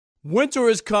Winter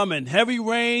is coming. Heavy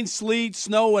rain, sleet,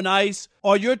 snow, and ice.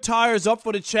 Are your tires up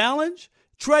for the challenge?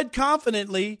 Tread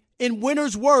confidently in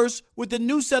winter's worst with the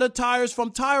new set of tires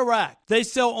from Tire Rack. They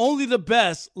sell only the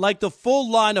best, like the full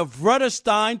line of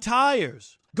Vredestein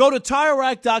tires. Go to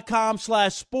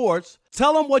TireRack.com/sports.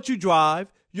 Tell them what you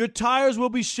drive. Your tires will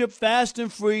be shipped fast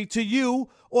and free to you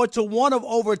or to one of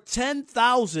over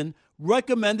 10,000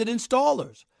 recommended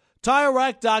installers.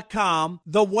 TireRack.com,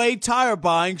 the way tire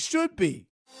buying should be.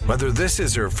 Whether this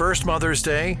is her first Mother's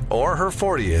Day or her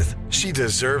 40th, she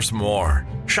deserves more.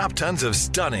 Shop tons of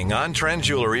stunning on-trend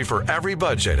jewelry for every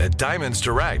budget at Diamonds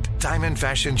Direct. Diamond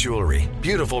fashion jewelry,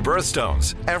 beautiful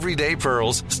birthstones, everyday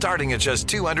pearls starting at just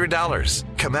 $200.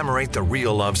 Commemorate the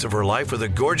real loves of her life with a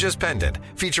gorgeous pendant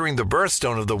featuring the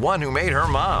birthstone of the one who made her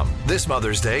mom. This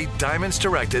Mother's Day, Diamonds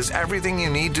Direct is everything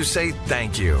you need to say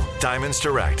thank you. Diamonds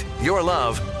Direct, your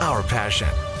love, our passion.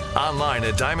 Online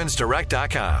at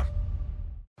diamondsdirect.com.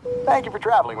 Thank you for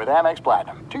traveling with Amex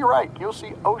Platinum. To your right, you'll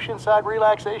see oceanside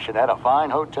relaxation at a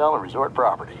fine hotel and resort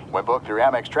property. When booked through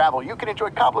Amex Travel, you can enjoy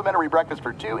complimentary breakfast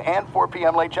for 2 and 4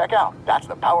 p.m. late checkout. That's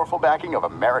the powerful backing of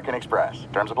American Express.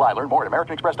 Terms apply. Learn more at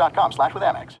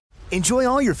americanexpress.com/withAmex. Enjoy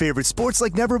all your favorite sports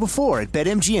like never before at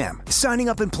BetMGM. Signing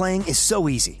up and playing is so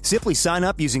easy. Simply sign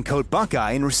up using code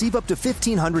Buckeye and receive up to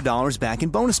 $1,500 back in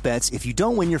bonus bets if you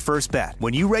don't win your first bet.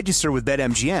 When you register with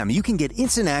BetMGM, you can get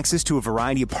instant access to a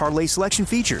variety of parlay selection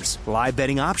features, live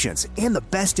betting options, and the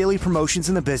best daily promotions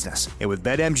in the business. And with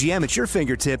BetMGM at your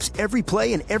fingertips, every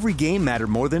play and every game matter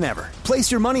more than ever.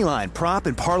 Place your moneyline, prop,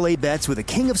 and parlay bets with the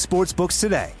king of sportsbooks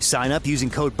today. Sign up using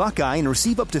code Buckeye and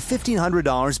receive up to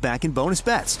 $1,500 back in bonus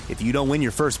bets if you don't win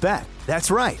your first bet.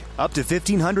 That's right, up to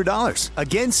 $1,500.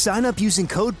 Again, sign up using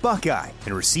code Buckeye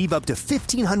and receive up to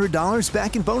 $1,500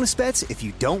 back in bonus bets if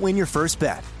you don't win your first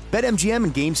bet. BetMGM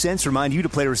and GameSense remind you to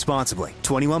play responsibly.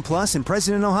 21 plus and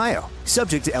present in Ohio.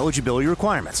 Subject to eligibility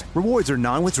requirements. Rewards are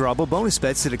non-withdrawable bonus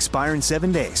bets that expire in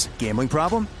 7 days. Gambling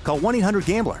problem? Call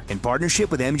 1-800-GAMBLER in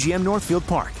partnership with MGM Northfield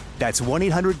Park. That's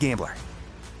 1-800-GAMBLER.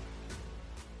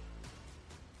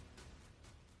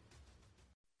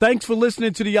 Thanks for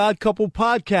listening to the Odd Couple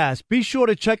podcast. Be sure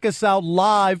to check us out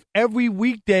live every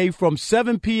weekday from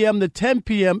 7 p.m. to 10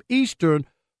 p.m. Eastern,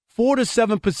 4 to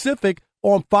 7 Pacific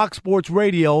on Fox Sports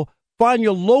Radio. Find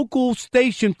your local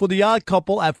station for the Odd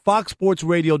Couple at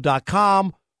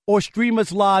foxsportsradio.com or stream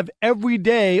us live every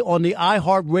day on the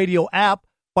iHeartRadio app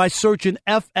by searching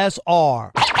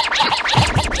FSR.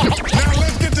 Now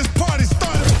let's get this party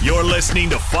started. You're listening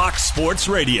to Fox Sports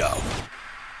Radio.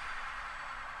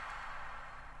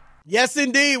 Yes,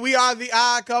 indeed. We are the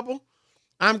Odd Couple.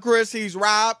 I'm Chris. He's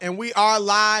Rob. And we are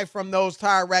live from those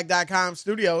TireRack.com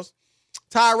studios.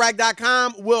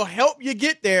 TireRack.com will help you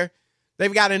get there.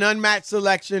 They've got an unmatched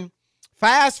selection,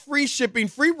 fast, free shipping,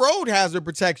 free road hazard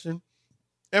protection,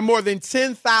 and more than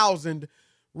 10,000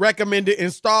 recommended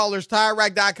installers.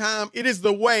 TireRack.com, it is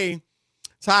the way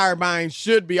tire buying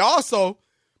should be. Also,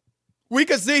 we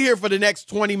could sit here for the next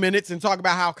 20 minutes and talk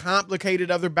about how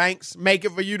complicated other banks make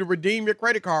it for you to redeem your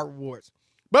credit card rewards.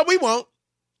 But we won't.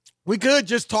 We could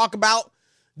just talk about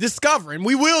Discover, and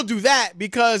we will do that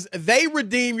because they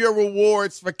redeem your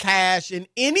rewards for cash in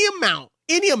any amount,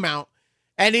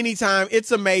 at any time.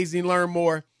 It's amazing. Learn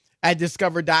more at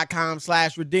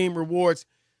discover.com/redeem rewards.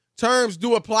 Terms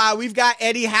do apply. We've got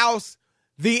Eddie House,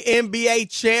 the NBA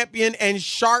champion and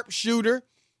sharpshooter,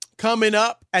 coming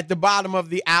up at the bottom of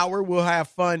the hour. We'll have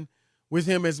fun with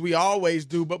him as we always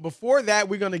do. But before that,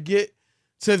 we're going to get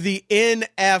to the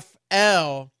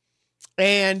NFL.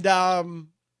 And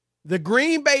the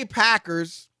Green Bay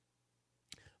Packers,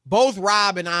 both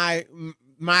Rob and I,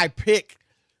 my pick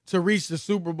to reach the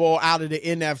Super Bowl out of the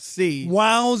NFC.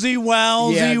 Wowsy,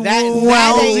 wowsy, Yeah, woo. that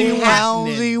Wowsy, ain't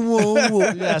wowsy, woo, woo.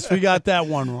 Yes, we got that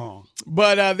one wrong.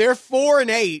 But they're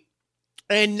 4-8.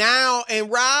 And now,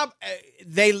 and Rob,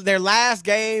 their last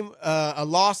game, a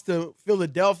loss to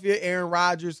Philadelphia. Aaron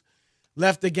Rodgers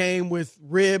left the game with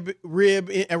a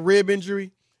rib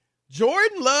injury.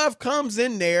 Jordan Love comes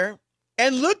in there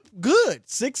and looked good.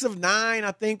 6 of 9,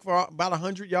 I think, for about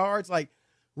 100 yards. Like,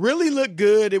 really looked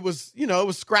good. It was, it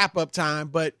was scrap up time,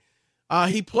 but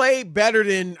he played better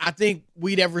than I think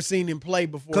we'd ever seen him play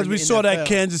before. Because we saw that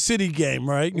Kansas City game,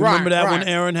 right? You remember that when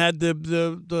Aaron had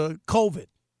the COVID.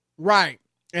 Right.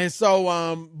 And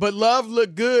so, but Love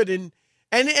looked good, and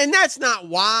that's not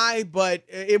why, but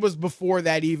it was before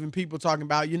that even. People talking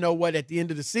about, you know what, at the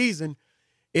end of the season,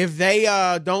 if they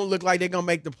don't look like they're going to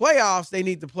make the playoffs, they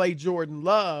need to play Jordan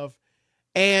Love.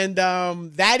 And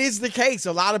that is the case.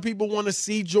 A lot of people want to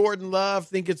see Jordan Love,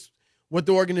 think it's what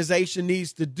the organization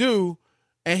needs to do.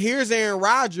 And here's Aaron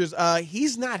Rodgers.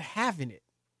 He's not having it.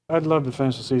 I'd love to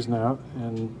finish the season out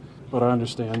and but I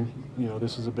understand,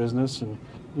 this is a business, and,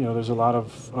 there's a lot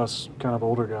of us kind of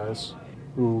older guys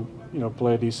who,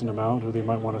 play a decent amount, who they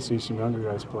might want to see some younger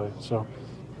guys play. So,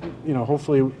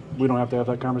 hopefully we don't have to have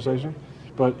that conversation.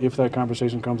 But if that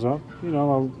conversation comes up,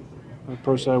 I'll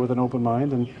approach that with an open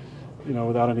mind and,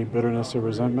 without any bitterness or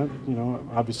resentment.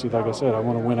 Obviously, like I said, I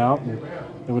want to win out, and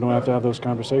we don't have to have those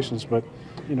conversations. But,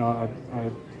 I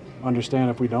understand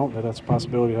if we don't, that's a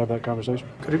possibility to have that conversation.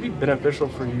 Could it be beneficial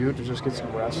for you to just get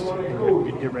some rest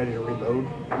and get ready to reload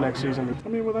next season? I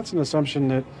mean, well, that's an assumption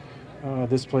that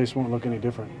this place won't look any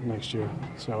different next year.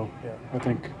 So I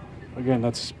think, again,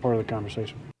 that's part of the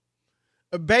conversation.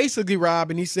 Basically, Rob,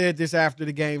 and he said this after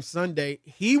the game Sunday,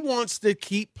 he wants to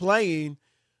keep playing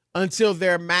until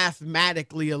they're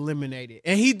mathematically eliminated.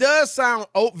 And he does sound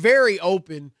very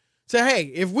open to, hey,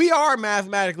 if we are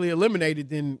mathematically eliminated,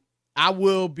 then I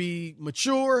will be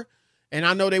mature, and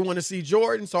I know they want to see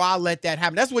Jordan, so I'll let that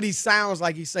happen. That's what he sounds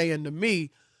like he's saying to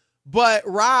me. But,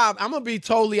 Rob, I'm going to be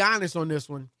totally honest on this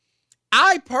one.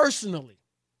 I personally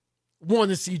want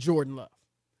to see Jordan Love.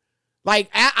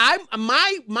 Like,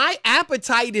 my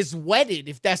appetite is whetted,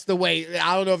 if that's the way.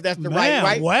 I don't know if that's the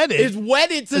right. Whetted. It's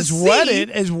whetted to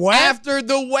see after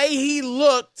the way he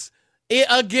looked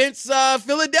against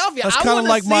Philadelphia. That's kind of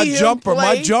like my jumper.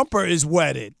 Play. My jumper is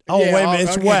wetted. Oh, yeah, wait a minute.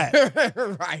 It's wet.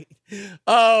 Right.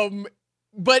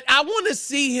 But I want to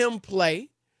see him play.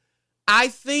 I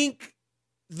think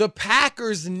the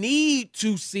Packers need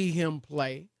to see him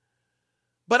play.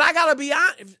 But I got to be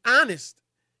honest.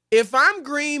 If I'm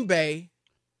Green Bay,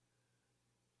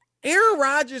 Aaron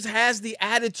Rodgers has the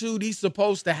attitude he's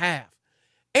supposed to have.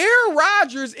 Aaron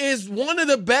Rodgers is one of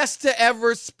the best to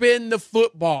ever spin the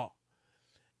football.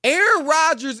 Aaron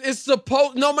Rodgers is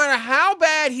supposed, no matter how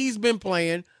bad he's been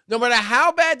playing, no matter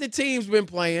how bad the team's been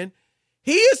playing,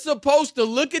 he is supposed to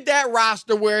look at that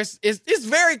roster where it's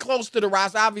very close to the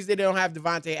roster. Obviously, they don't have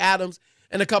Devontae Adams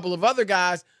and a couple of other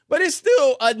guys, but it's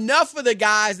still enough of the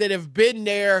guys that have been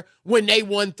there when they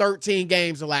won 13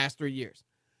 games the last 3 years.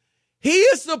 He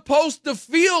is supposed to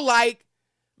feel like,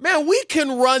 man, we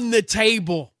can run the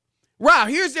table. Wow,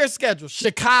 here's their schedule.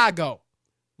 Chicago,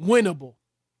 winnable.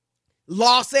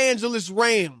 Los Angeles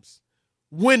Rams,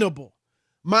 winnable.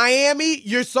 Miami,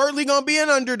 you're certainly going to be an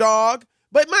underdog,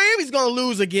 but Miami's going to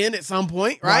lose again at some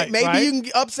point, right? Maybe you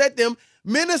can upset them.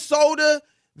 Minnesota,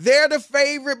 they're the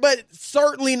favorite, but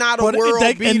certainly not a world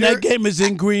beater. And that game is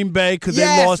in Green Bay because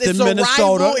they lost in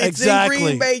Minnesota. Rival. It's exactly. in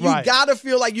Green Bay. You got to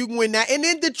feel like you can win that. And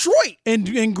then Detroit.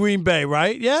 In Green Bay,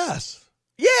 right? Yes.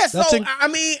 Yeah, so,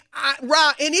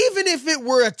 Rob, and even if it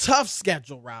were a tough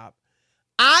schedule, Rob,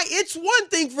 it's one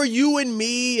thing for you and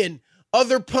me and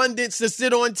other pundits to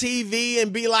sit on TV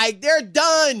and be like, they're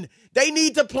done. They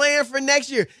need to plan for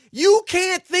next year. You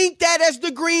can't think that as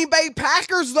the Green Bay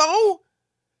Packers, though.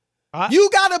 You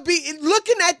got to be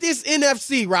looking at this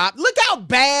NFC, Rob. Look how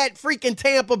bad freaking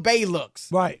Tampa Bay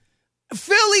looks. Right.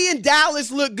 Philly and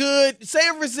Dallas look good.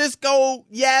 San Francisco,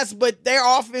 yes, but their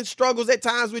offense struggles at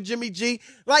times with Jimmy G.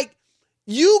 Like,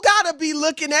 you got to be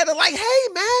looking at it like,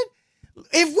 hey, man,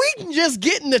 if we can just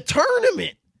get in the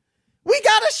tournament, we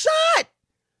got a shot.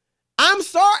 I'm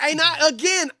sorry. And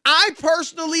I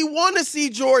personally want to see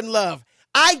Jordan Love.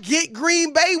 I get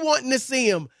Green Bay wanting to see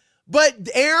him. But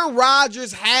Aaron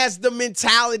Rodgers has the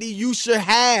mentality you should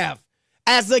have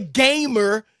as a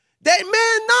gamer that,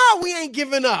 man, no, we ain't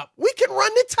giving up. We can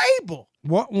run the table.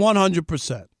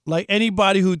 100%. Like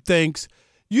anybody who thinks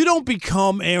you don't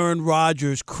become Aaron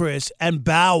Rodgers, Chris, and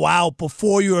bow out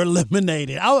before you're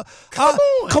eliminated.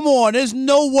 Come on. There's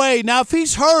no way. Now, if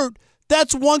he's hurt,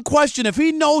 that's one question. If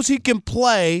he knows he can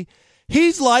play,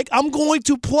 he's like, I'm going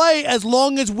to play as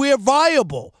long as we're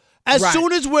viable. As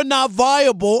soon as we're not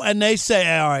viable and they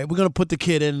say, all right, we're going to put the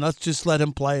kid in, let's just let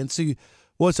him play and see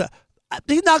what's that.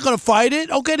 He's not going to fight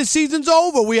it. Okay, the season's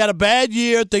over. We had a bad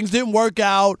year. Things didn't work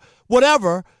out,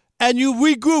 whatever. And you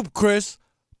regroup, Chris.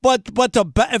 But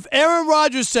if Aaron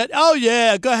Rodgers said, oh,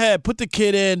 yeah, go ahead, put the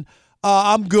kid in,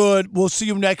 I'm good, we'll see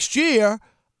you next year,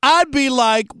 I'd be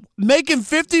like, making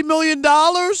 $50 million,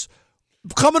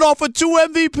 coming off of 2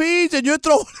 MVPs, and you're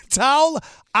throwing a towel,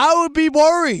 I would be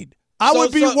worried. I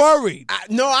would be worried.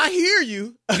 I hear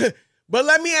you. But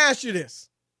let me ask you this.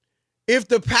 If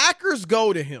the Packers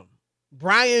go to him,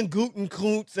 Brian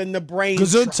Gutekunst and the Brain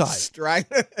Trust, right?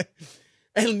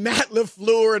 And Matt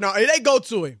LaFleur and all, and they go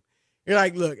to him. You're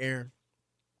like, look, Aaron,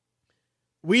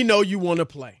 we know you want to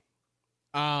play.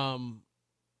 And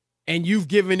you've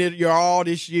given it your all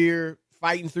this year,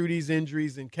 fighting through these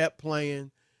injuries and kept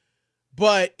playing.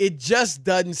 But it just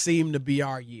doesn't seem to be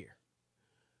our year.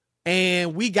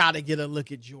 And we got to get a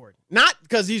look at Jordan. Not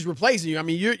because he's replacing you. I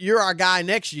mean, you're our guy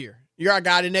next year. You're our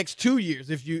guy the next 2 years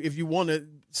if you want to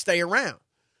stay around.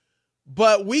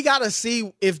 But we got to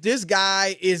see if this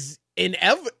guy is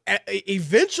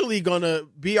eventually going to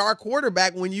be our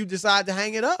quarterback when you decide to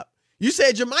hang it up. You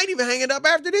said you might even hang it up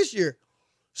after this year.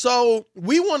 So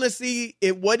we want to see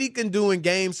what he can do in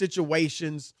game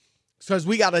situations because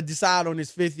we got to decide on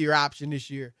his 5th-year option this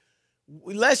year.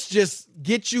 Let's just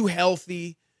get you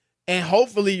healthy, and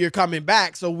hopefully you're coming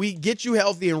back. So we get you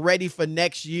healthy and ready for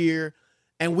next year,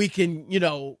 and we can,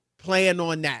 plan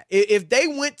on that. If they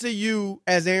went to you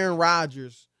as Aaron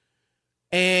Rodgers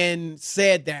and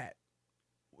said that,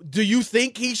 do you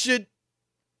think he should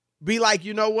be like,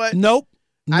 you know what? Nope.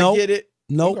 I get it.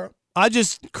 Nope. Okay.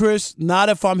 Chris, not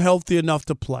if I'm healthy enough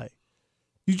to play.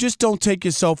 You just don't take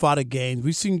yourself out of games.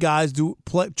 We've seen guys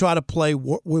try to play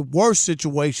with worse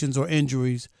situations or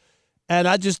injuries, and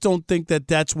I just don't think that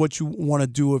that's what you want to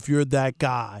do if you're that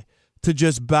guy, to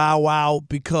just bow out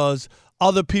because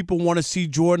other people want to see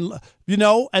Jordan,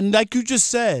 and like you just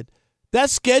said, that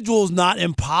schedule is not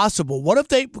impossible. What if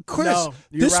Chris, no,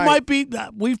 this right. might be,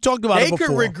 we've talked about it before. They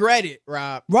could regret it,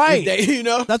 Rob. Right.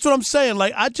 That's what I'm saying.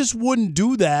 Like, I just wouldn't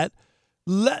do that.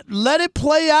 Let it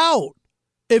play out.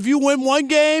 If you win one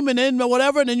game and then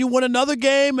whatever, and then you win another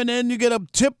game, and then you get a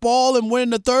tip ball and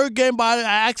win the third game by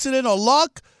accident or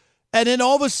luck, and then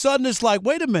all of a sudden it's like,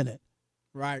 wait a minute.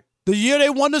 Right. The year they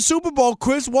won the Super Bowl,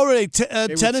 Chris, what were they,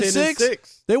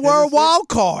 10-6? They were a wild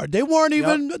card. They weren't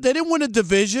even, they didn't win a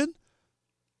division.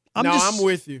 I'm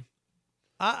with you.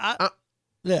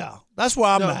 Yeah, that's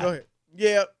where I'm at. Go ahead.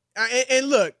 Yeah, and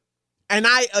look, and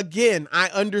I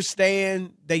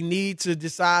understand they need to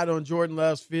decide on Jordan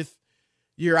Love's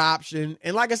 5th-year option.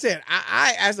 And like I said,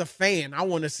 I as a fan, I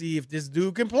want to see if this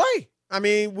dude can play. I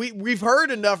mean, we've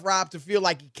heard enough, Rob, to feel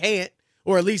like he can't,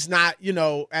 or at least not,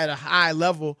 at a high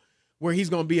level where he's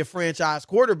going to be a franchise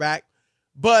quarterback.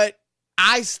 But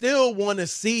I still want to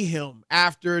see him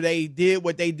after they did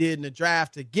what they did in the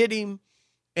draft to get him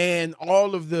and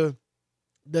all of the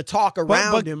talk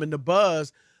around him and the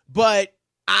buzz. But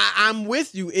I'm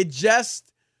with you. It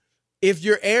just, if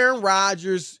you're Aaron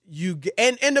Rodgers,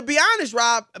 and to be honest,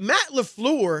 Rob, Matt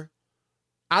LaFleur,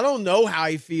 I don't know how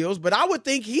he feels, but I would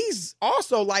think he's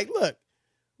also like, look,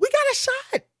 we got a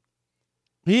shot.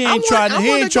 He ain't trying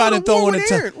to throw in a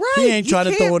towel. Right. He ain't trying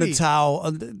to throw in a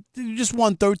towel. You just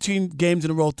won 13 games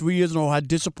in a row, 3 years in a row, had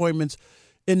disappointments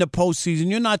in the postseason.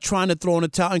 You're not trying to throw in a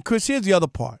towel. And, Chris, here's the other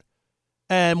part.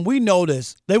 And we know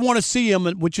this. They want to see him,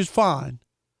 which is fine.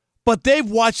 But they've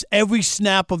watched every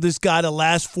snap of this guy the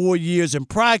last 4 years in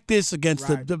practice against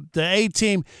the A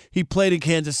team. He played in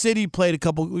Kansas City, played a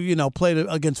couple, played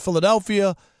against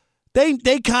Philadelphia.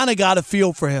 They kind of got a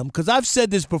feel for him because I've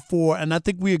said this before, and I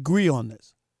think we agree on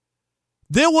this.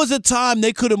 There was a time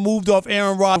they could have moved off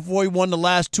Aaron Rodgers before he won the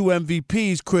last 2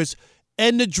 MVPs, Chris,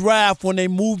 in the draft when they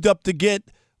moved up to get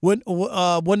when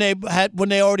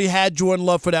they already had Jordan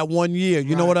Love for that 1 year.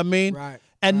 You know what I mean? Right.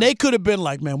 And they could have been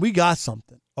like, man, we got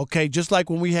something. Okay, just like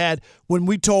when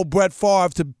we told Brett Favre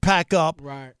to pack up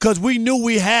because we knew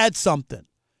we had something.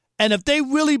 And if they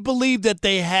really believed that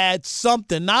they had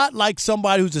something, not like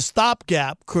somebody who's a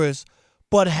stopgap, Chris,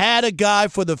 but had a guy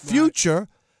for the future,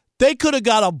 they could have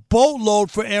got a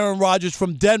boatload for Aaron Rodgers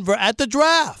from Denver at the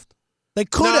draft. They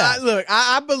could have. Look,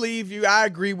 I believe you. I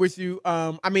agree with you.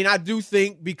 I do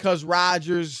think because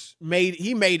Rodgers made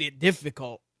it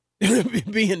difficult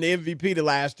being the MVP the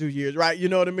last 2 years, right? You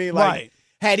know what I mean? Like, right.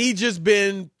 Had he just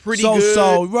been pretty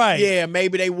good, right? Yeah,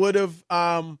 maybe they would have.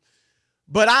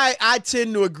 But I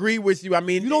tend to agree with you. I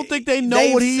mean, you don't think they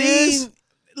know what he is?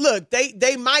 Look,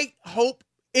 they might hope.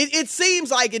 It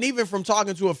seems like, and even from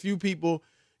talking to a few people,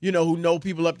 who know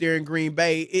people up there in Green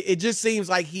Bay, it just seems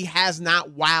like he has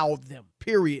not wowed them,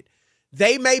 period.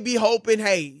 They may be hoping,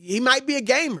 hey, he might be a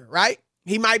gamer, right?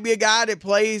 He might be a guy that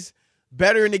plays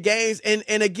better in the games. And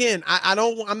again,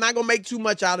 I'm not going to make too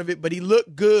much out of it, but he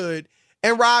looked good.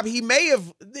 And Rob, he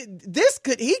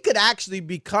could actually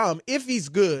become, if he's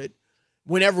good,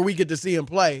 whenever we get to see him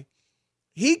play,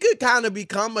 he could kind of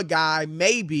become a guy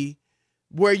maybe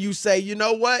where you say, you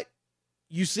know what?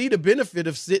 You see the benefit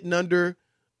of sitting under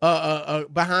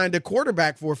behind a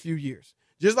quarterback for a few years.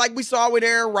 Just like we saw with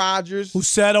Aaron Rodgers. Who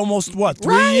sat almost,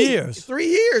 3 years? 3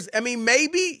 years. I mean,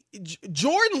 maybe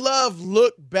Jordan Love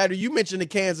looked better. You mentioned the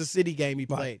Kansas City game he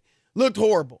played. Looked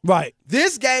horrible. Right.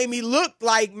 This game, he looked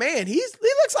like, man, he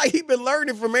looks like he's been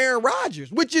learning from Aaron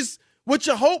Rodgers, which is what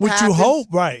you hope happens. What you hope,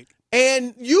 right.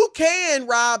 And you can,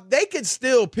 Rob, they could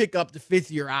still pick up the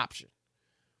 5th-year option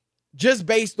just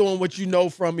based on what you know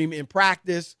from him in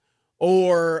practice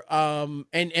or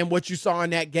and what you saw in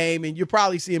that game. And you'll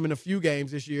probably see him in a few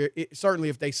games this year, certainly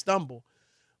if they stumble.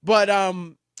 But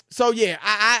So yeah,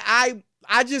 I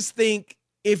just think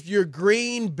if you're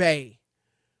Green Bay,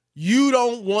 you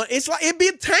don't want, it's like, it'd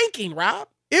be tanking, Rob.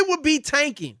 It would be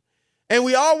tanking. And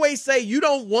we always say you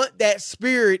don't want that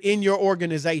spirit in your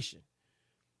organization.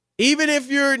 Even if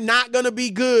you're not going to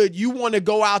be good, you want to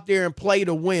go out there and play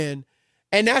to win.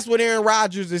 And that's what Aaron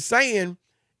Rodgers is saying.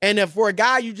 And if for a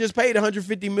guy you just paid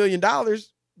 $150 million,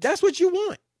 that's what you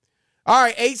want. All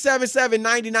right,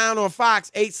 877-99 on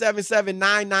Fox,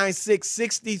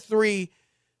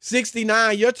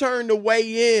 877-996-6369. Your turn to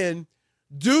weigh in.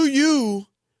 Do you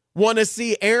want to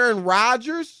see Aaron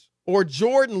Rodgers or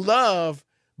Jordan Love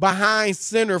behind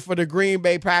center for the Green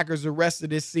Bay Packers the rest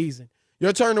of this season?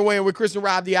 Your turn to weigh in with Chris and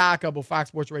Rob, the Odd Couple, Fox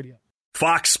Sports Radio.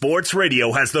 Fox Sports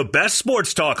Radio has the best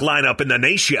sports talk lineup in the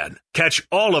nation. Catch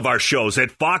all of our shows at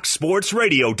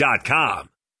foxsportsradio.com.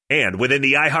 And within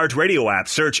the iHeartRadio app,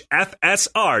 search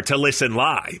FSR to listen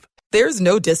live. There's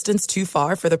no distance too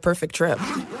far for the perfect trip.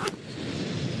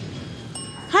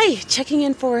 Hi, checking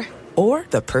in for... Or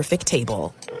the perfect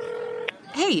table.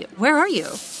 Hey, where are you?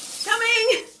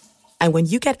 Coming! And when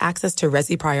you get access to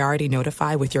Resi Priority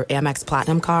Notify with your Amex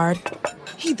Platinum card...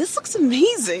 Hey, this looks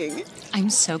amazing. I'm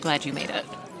so glad you made it.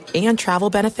 And travel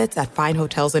benefits at fine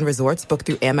hotels and resorts booked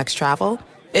through Amex Travel,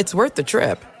 it's worth the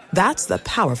trip. That's the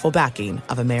powerful backing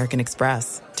of American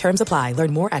Express. Terms apply.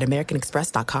 Learn more at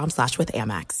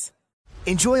americanexpress.com/withAmex.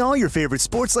 Enjoy all your favorite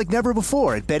sports like never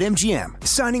before at BetMGM.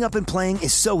 Signing up and playing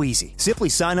is so easy. Simply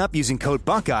sign up using code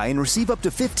Buckeye and receive up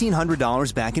to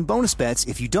 $1,500 back in bonus bets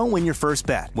if you don't win your first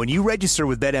bet. When you register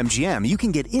with BetMGM, you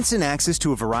can get instant access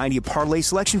to a variety of parlay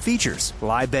selection features,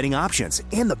 live betting options,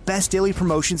 and the best daily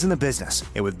promotions in the business.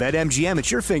 And with BetMGM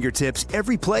at your fingertips,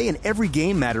 every play and every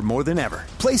game matter more than ever.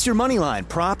 Place your moneyline,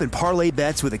 prop, and parlay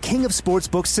bets with the king of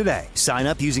sportsbooks today. Sign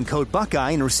up using code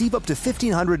Buckeye and receive up to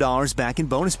 $1,500 back in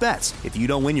bonus bets if you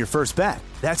don't win your first bet.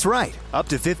 That's right, up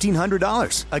to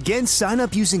 $1,500. Again, sign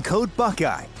up using code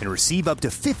Buckeye and receive up to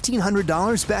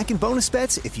 $1,500 back in bonus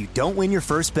bets if you don't win your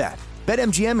first bet.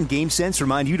 BetMGM and GameSense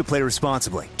remind you to play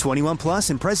responsibly. 21 plus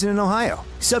and present in Ohio.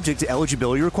 Subject to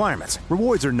eligibility requirements.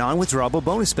 Rewards are non-withdrawable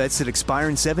bonus bets that expire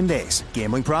in 7 days.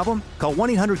 Gambling problem? Call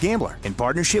 1-800-GAMBLER in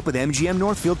partnership with MGM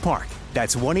Northfield Park.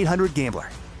 That's 1-800-GAMBLER.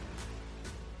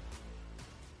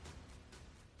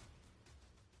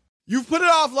 You've put it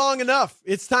off long enough.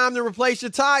 It's time to replace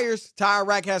your tires. Tire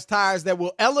Rack has tires that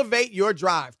will elevate your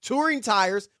drive. Touring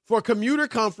tires for commuter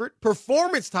comfort,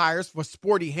 performance tires for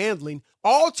sporty handling,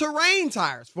 all-terrain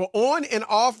tires for on- and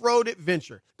off-road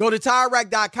adventure. Go to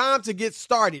TireRack.com to get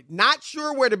started. Not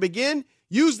sure where to begin?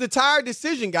 Use the Tire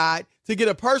Decision Guide to get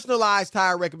a personalized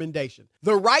tire recommendation.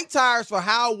 The right tires for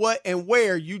how, what, and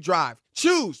where you drive.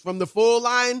 Choose from the full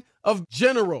line of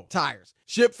General tires.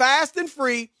 Ship fast and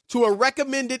free to a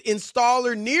recommended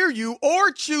installer near you,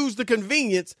 or choose the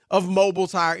convenience of mobile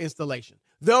tire installation.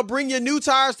 They'll bring your new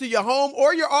tires to your home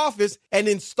or your office and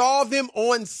install them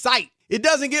on site. It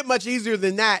doesn't get much easier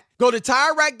than that. Go to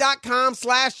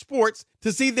TireRack.com/sports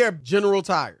to see their General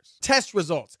tires, test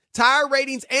results, tire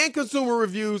ratings, and consumer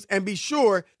reviews, and be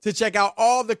sure to check out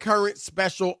all the current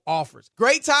special offers.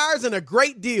 Great tires and a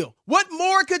great deal. What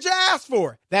more could you ask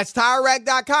for? That's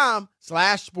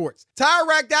TireRack.com/sports.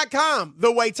 TireRack.com,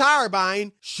 the way tire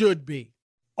buying should be.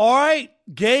 All right,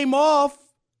 game off.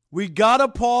 We got to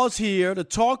pause here to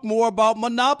talk more about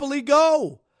Monopoly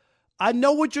Go. I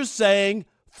know what you're saying.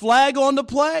 Flag on the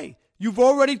play. You've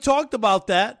already talked about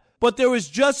that, but there is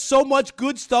just so much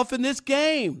good stuff in this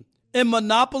game. In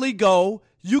Monopoly Go,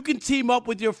 you can team up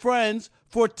with your friends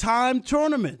for timed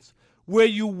tournaments where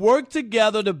you work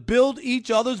together to build each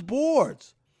other's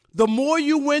boards. The more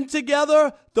you win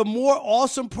together, the more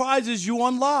awesome prizes you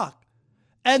unlock.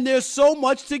 And there's so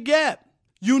much to get.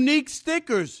 Unique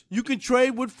stickers you can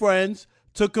trade with friends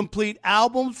to complete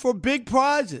albums for big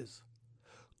prizes.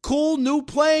 Cool new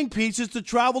playing pieces to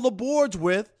travel the boards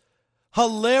with.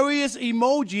 Hilarious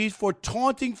emojis for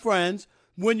taunting friends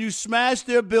when you smash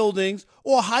their buildings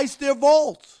or heist their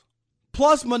vaults.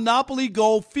 Plus, Monopoly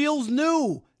Go feels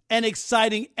new and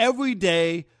exciting every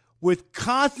day with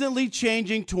constantly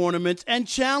changing tournaments and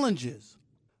challenges.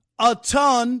 A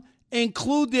ton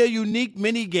include their unique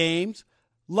mini games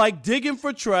like digging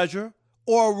for treasure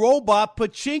or a robot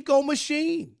pachinko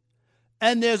machine.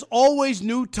 And there's always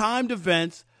new timed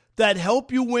events that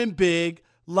help you win big,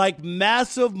 like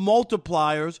massive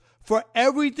multipliers for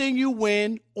everything you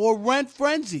win or rent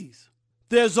frenzies.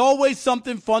 There's always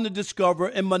something fun to discover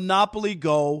in Monopoly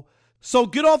Go, so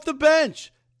get off the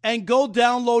bench and go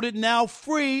download it now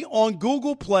free on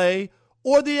Google Play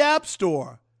or the App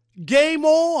Store. Game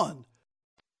on!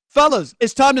 Fellas,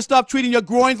 it's time to stop treating your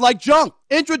groins like junk.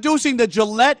 Introducing the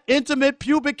Gillette Intimate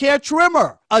Pubic Hair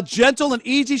Trimmer, a gentle and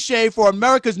easy shave for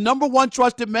America's #1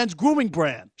 trusted men's grooming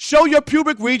brand. Show your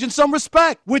pubic region some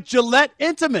respect with Gillette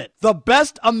Intimate, the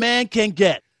best a man can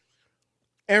get.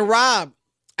 And Rob,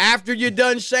 after you're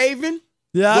done shaving,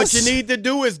 what you need to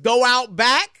do is go out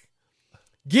back,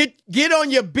 get on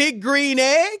your big green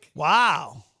egg.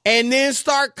 Wow. And then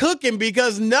start cooking,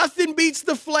 because nothing beats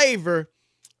the flavor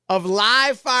of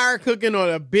live fire cooking on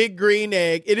a big green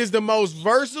egg. It is the most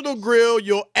versatile grill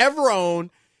you'll ever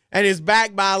own and is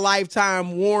backed by a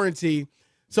lifetime warranty.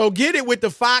 So get it with the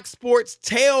Fox Sports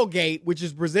Tailgate, which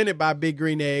is presented by Big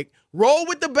Green Egg. Roll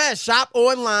with the best. Shop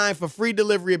online for free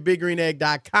delivery at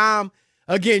biggreenegg.com.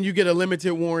 Again, you get a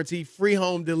limited warranty, free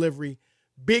home delivery,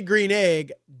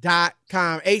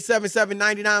 biggreenegg.com.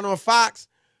 877-99 on Fox.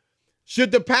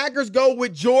 Should the Packers go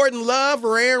with Jordan Love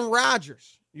or Aaron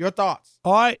Rodgers? Your thoughts?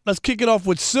 All right, let's kick it off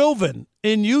with Sylvan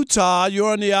in Utah.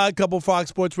 You're on the Odd Couple Fox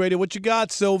Sports Radio. What you got,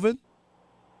 Sylvan?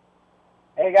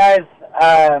 Hey, guys.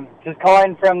 Just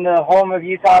calling from the home of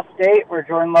Utah State, where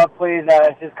Jordan Love plays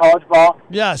his college ball.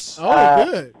 Yes. Oh,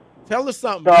 good. Tell us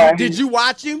something. So, Did you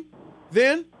watch him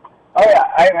then? Oh, yeah.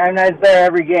 I was there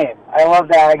every game. I love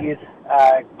the Aggies.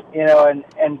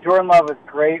 And Jordan Love was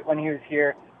great when he was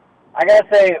here. I got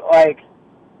to say,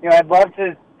 I'd love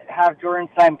to have Jordan's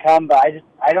time come, but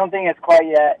I don't think it's quite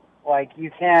yet.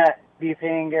 You can't be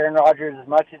paying Aaron Rodgers as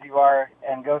much as you are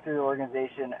and go through the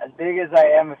organization. As big as I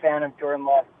am a fan of Jordan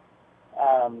Love,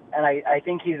 and I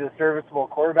think he's a serviceable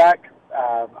quarterback,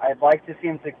 I'd like to see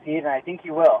him succeed, and I think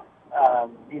he will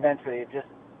eventually. Just,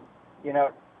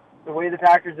 the way the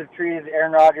Packers have treated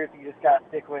Aaron Rodgers, you just got to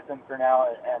stick with him for now.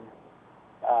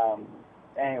 And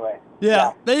anyway.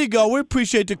 Yeah, there you go. We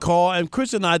appreciate the call, and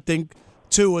Chris and I think,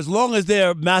 too, as long as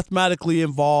they're mathematically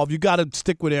involved, you got to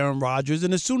stick with Aaron Rodgers.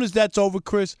 And as soon as that's over,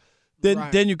 Chris,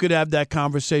 then you could have that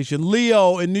conversation.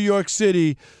 Leo in New York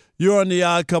City, you're on the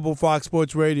Odd Couple Fox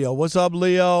Sports Radio. What's up,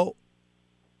 Leo?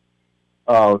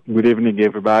 Oh, good evening,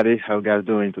 everybody. How you guys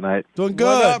doing tonight? Doing good.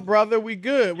 What up, brother? We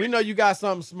good. We know you got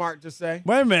something smart to say.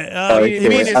 Wait a minute.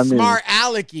 Smart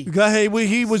alecky. Go ahead.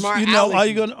 He was. Smart are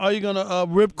you gonna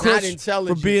rip Chris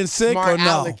for being sick smart or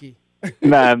no? Alecky.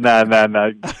 Nah.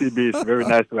 CB, it's very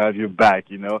nice to have you back,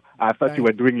 I thought you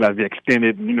were doing the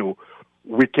extended,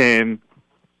 weekend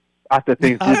after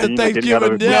Thanksgiving. After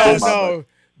Thanksgiving, no.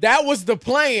 That was the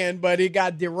plan, but it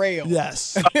got derailed.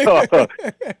 Yes.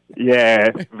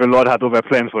 Yeah, the Lord had other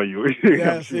plans for you.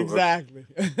 Yes, sure. Exactly.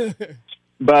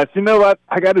 But you know what?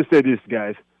 I got to say this,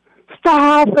 guys.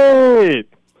 Stop it!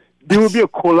 It would be a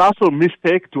colossal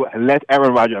mistake to let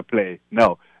Aaron Rodgers play.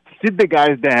 No. Sit the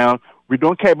guys down. We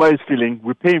don't care about his feelings.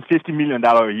 We're paying $50 million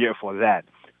a year for that.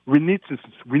 We need to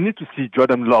see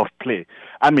Jordan Love play.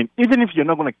 I mean, even if you're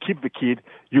not going to keep the kid,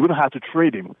 you're going to have to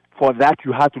trade him. For that,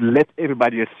 you have to let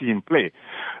everybody else see him play.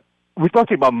 We're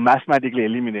talking about mathematically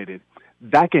eliminated.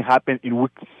 That can happen in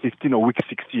week 15 or week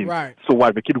 16. Right. So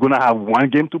what, the kid going to have one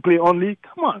game to play only?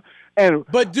 Come on.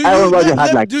 But do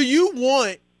you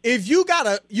want, if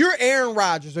you're Aaron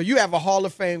Rodgers or you have a Hall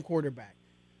of Fame quarterback,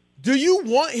 do you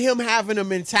want him having a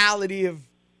mentality of,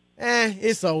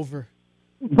 it's over?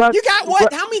 But, you got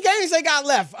what? How many games they got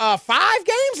left? 5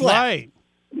 games left. Right.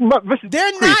 But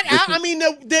they're not out. I mean,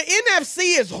 the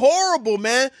NFC is horrible,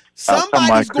 man.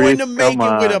 Somebody's going to make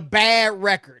it with a bad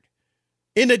record.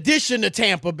 In addition to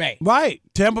Tampa Bay. Right.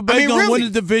 Tampa Bay going to win the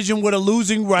division with a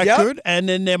losing record, and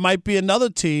then there might be another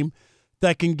team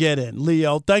that can get in.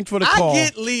 Leo, thanks for the call. I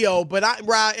get Leo, but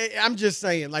I'm just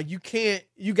saying,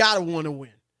 you got to want to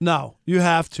win. No, you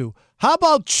have to. How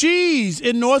about Cheese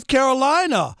in North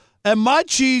Carolina? And my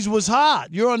cheese was hot.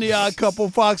 You're on the Odd Couple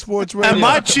Fox Sports Radio. And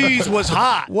my cheese was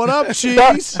hot. What up,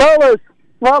 Cheese?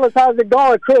 Fellas, how's it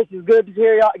going? Chris, it's good to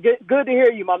hear y'all. Good to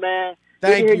hear you, my man.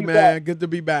 Thank you, man. Back. Good to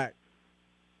be back.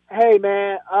 Hey,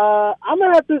 man, I'm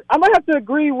gonna have to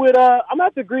agree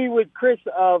with Chris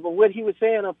of what he was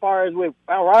saying as far as with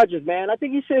Aaron Rodgers, man. I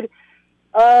think he should.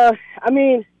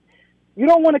 You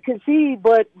don't want to concede,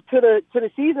 but to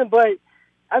the season, but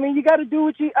you got to do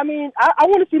what you. I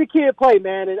want to see the kid play,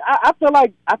 man, and I feel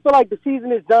like the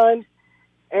season is done,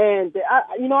 and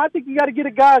I think you got to get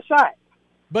a guy a shot.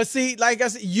 But see, like I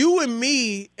said, you and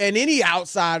me and any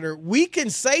outsider, we can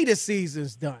say the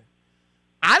season's done.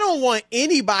 I don't want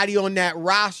anybody on that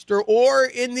roster or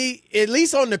at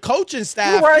least on the coaching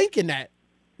staff thinking that.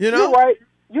 You're right.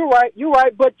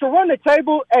 But to run the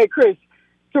table, hey Chris,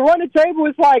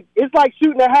 it's like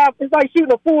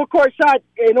shooting a full court shot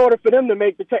in order for them to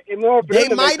make They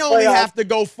might only have to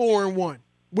go 4-1,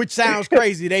 which sounds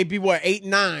crazy. They'd be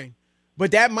 8-9,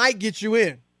 but that might get you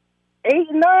in. 8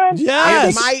 and 9.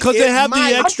 Yes, because they have the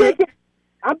extra.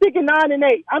 I'm thinking 9 and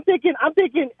 8. I'm thinking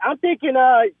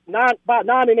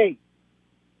 9 and 8.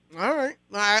 All right.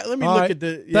 Let me look at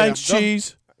the. Yeah, Thanks,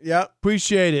 Cheese. Yep.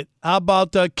 Appreciate it. How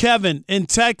about Kevin in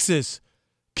Texas?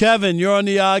 Kevin, you're on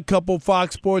the Odd Couple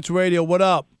Fox Sports Radio. What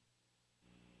up?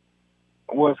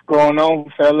 What's going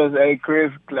on, fellas? Hey,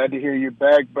 Chris, glad to hear you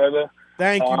back, brother.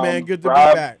 Thank you, man. Good to be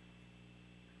back.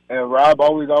 Rob,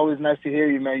 always nice to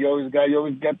hear you, man. You always got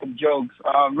the jokes.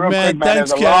 Real man, quick, man.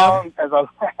 Thanks,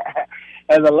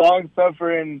 As a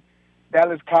long-suffering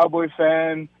Dallas Cowboy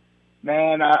fan,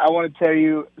 man, I want to tell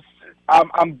you,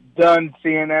 I'm done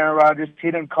seeing Aaron Rodgers. He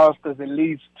done cost us at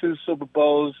least 2 Super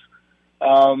Bowls.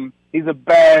 He's a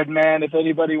bad man. If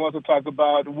anybody wants to talk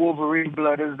about Wolverine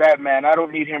blood, is that man. I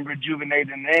don't need him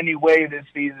rejuvenated in any way this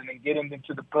season and get him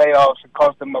into the playoffs and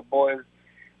costing my boys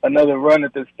another run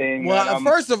at this thing. Well,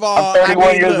 first of all, I'm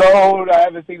 31 years old. I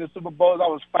haven't seen the Super Bowls. I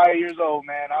was 5 years old,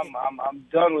 man. I'm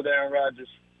done with Aaron Rodgers.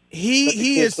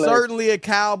 He is certainly a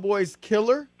Cowboys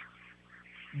killer,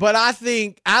 but I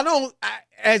think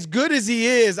as good as he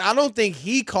is, I don't think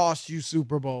he cost you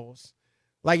Super Bowls.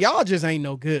 Like, y'all just ain't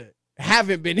no good.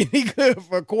 Haven't been any good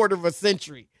for a quarter of a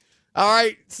century. All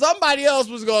right, somebody else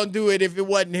was going to do it if it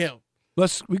wasn't him.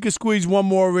 We can squeeze one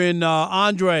more in.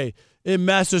 Andre in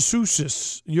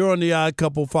Massachusetts. You're on the Odd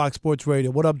Couple Fox Sports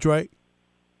Radio. What up, Drake?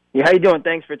 Yeah, how you doing?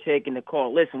 Thanks for taking the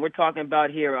call. Listen, we're talking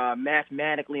about here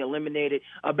mathematically eliminated.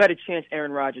 A better chance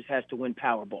Aaron Rodgers has to win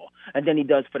Powerball, and then he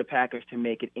does for the Packers to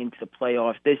make it into the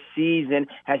playoffs. This season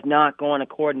has not gone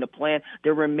according to plan.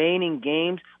 The remaining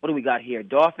games, what do we got here?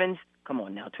 Dolphins? Come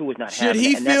on now, 2 is not happening. Should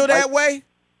he feel that way?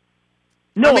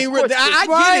 No, I mean, I get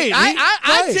it.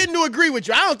 I tend to agree with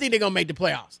you. I don't think they're gonna make the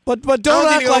playoffs. But don't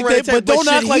act like they. But don't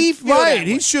act like right.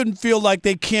 He shouldn't feel like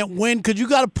they can't win because you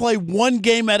got to play one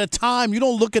game at a time. You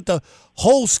don't look at the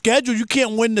whole schedule. You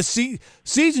can't win the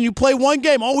season. You play one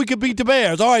game. Oh, we could beat the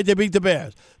Bears. All right, they beat the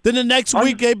Bears. Then the next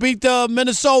week they beat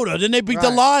Minnesota. Then they beat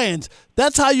the Lions.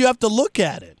 That's how you have to look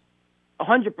at it.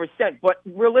 100%. But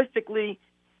realistically,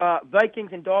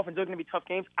 Vikings and Dolphins are going to be tough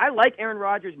games. I like Aaron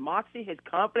Rodgers' moxie, his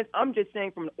confidence. I'm just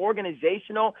saying from an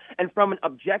organizational and from an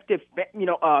objective,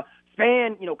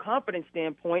 fan, confidence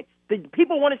standpoint, the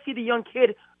people want to see the young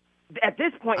kid. At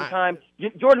this point in time,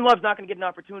 Jordan Love's not going to get an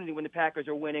opportunity when the Packers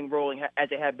are winning, rolling as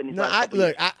they have been. I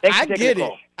get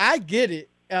it. I get it.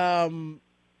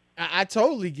 I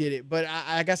totally get it. But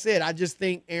like I said, I just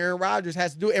think Aaron Rodgers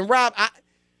has to do it. And Rob,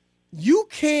 you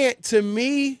can't, to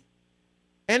me.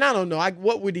 And I don't know,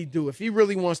 what would he do? If he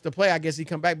really wants to play, I guess he'd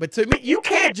come back. But to me, you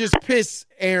can't just piss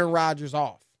Aaron Rodgers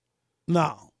off.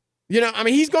 No.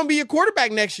 He's going to be your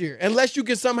quarterback next year unless you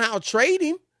can somehow trade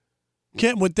him.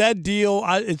 Can't with that deal,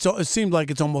 it seems like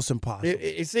it's almost impossible.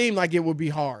 It seemed like it would be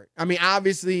hard. I mean,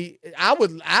 obviously,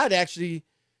 I'd actually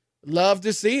love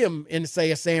to see him in,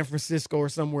 say, a San Francisco or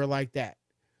somewhere like that.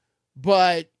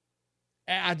 But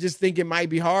I just think it might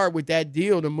be hard with that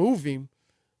deal to move him.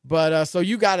 But so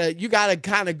you gotta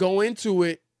kind of go into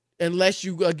it unless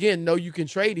you again know you can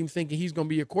trade him, thinking he's gonna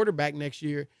be your quarterback next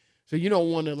year. So you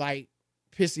don't want to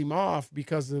piss him off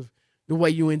because of the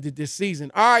way you ended this season.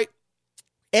 All right,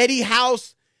 Eddie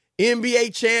House,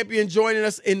 NBA champion, joining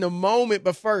us in the moment.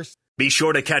 But first, be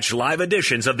sure to catch live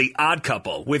editions of The Odd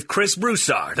Couple with Chris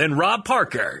Broussard and Rob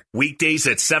Parker weekdays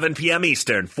at 7 p.m.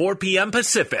 Eastern, 4 p.m.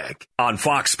 Pacific on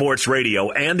Fox Sports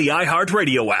Radio and the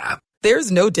iHeartRadio app.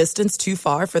 There's no distance too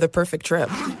far for the perfect trip.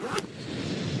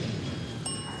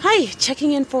 Hi,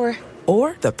 checking in for...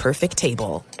 Or the perfect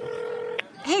table.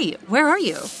 Hey, where are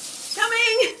you?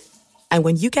 Coming! And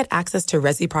when you get access to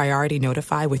Resi Priority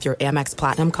Notify with your Amex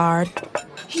Platinum card...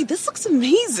 Hey, this looks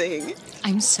amazing.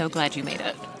 I'm so glad you made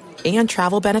it. And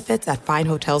travel benefits at fine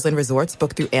hotels and resorts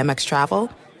booked through Amex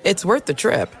Travel, it's worth the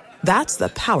trip. That's the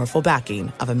powerful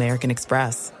backing of American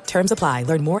Express. Terms apply.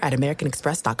 Learn more at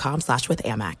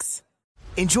americanexpress.com/withAmex.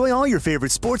 Enjoy all your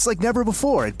favorite sports like never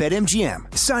before at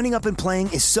BetMGM. Signing up and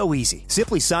playing is so easy.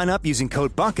 Simply sign up using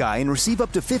code Buckeye and receive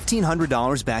up to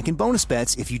 $1,500 back in bonus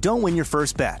bets if you don't win your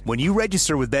first bet. When you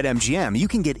register with BetMGM, you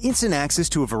can get instant access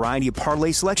to a variety of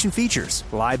parlay selection features,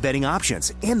 live betting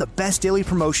options, and the best daily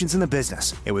promotions in the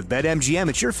business. And with BetMGM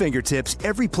at your fingertips,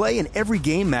 every play and every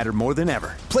game matter more than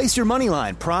ever. Place your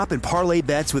moneyline, prop, and parlay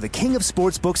bets with the king of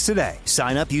sportsbooks today.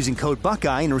 Sign up using code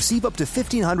Buckeye and receive up to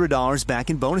 $1,500 back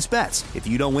in bonus bets if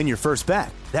you don't win your first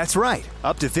bet. That's right,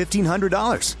 up to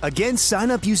 $1,500. Again, sign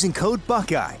up using code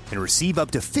Buckeye and receive up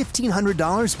to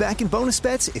 $1,500 back in bonus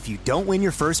bets if you don't win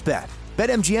your first bet.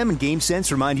 BetMGM and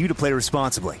GameSense remind you to play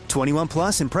responsibly. 21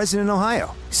 plus and present in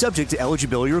Ohio. Subject to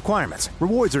eligibility requirements.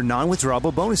 Rewards are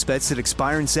non-withdrawable bonus bets that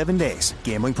expire in 7 days.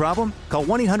 Gambling problem? Call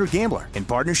 1-800-GAMBLER in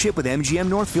partnership with MGM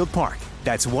Northfield Park.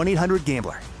 That's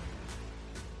 1-800-GAMBLER.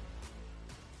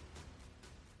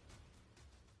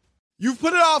 You've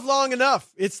put it off long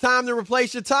enough. It's time to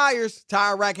replace your tires.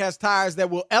 Tire Rack has tires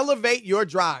that will elevate your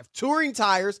drive. Touring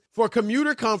tires for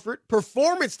commuter comfort,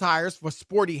 performance tires for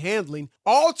sporty handling,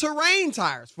 all-terrain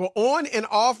tires for on- and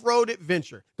off-road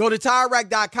adventure. Go to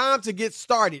TireRack.com to get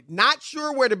started. Not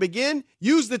sure where to begin?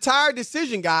 Use the Tire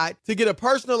Decision Guide to get a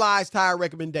personalized tire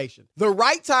recommendation. The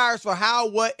right tires for how,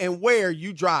 what, and where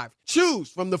you drive.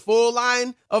 Choose from the full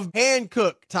line of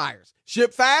hand-cooked tires.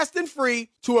 Ship fast and free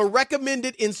to a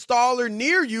recommended installer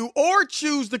near you, or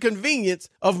choose the convenience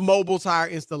of mobile tire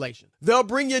installation. They'll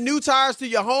bring your new tires to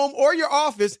your home or your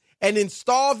office and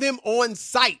install them on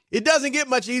site. It doesn't get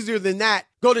much easier than that.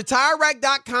 Go to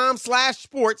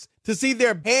TireRack.com/sports to see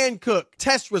their hand-cooked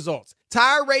test results,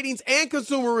 tire ratings, and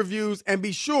consumer reviews, and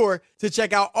be sure to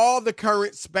check out all the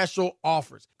current special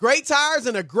offers. Great tires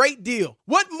and a great deal.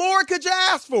 What more could you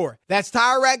ask for? That's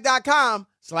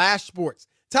TireRack.com/sports.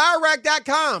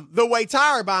 TireRack.com, the way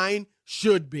tire buying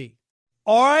should be.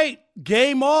 All right,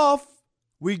 game off.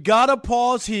 We got to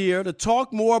pause here to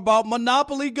talk more about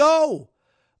Monopoly Go.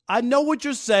 I know what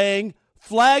you're saying.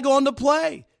 Flag on the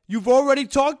play. You've already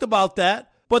talked about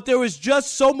that, but there is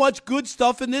just so much good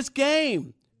stuff in this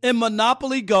game. In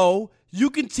Monopoly Go, you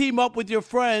can team up with your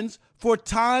friends for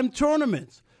timed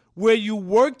tournaments where you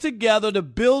work together to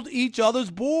build each other's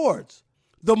boards.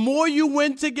 The more you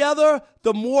win together,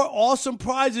 the more awesome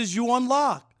prizes you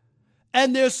unlock.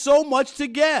 And there's so much to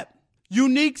get.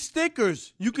 Unique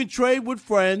stickers you can trade with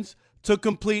friends to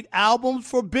complete albums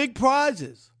for big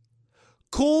prizes.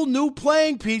 Cool new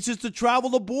playing pieces to travel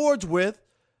the boards with.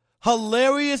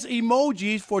 Hilarious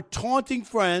emojis for taunting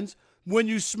friends when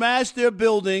you smash their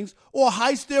buildings or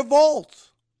heist their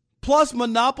vaults. Plus,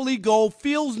 Monopoly Go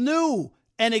feels new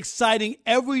and exciting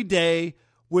every day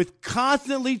with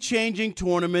constantly changing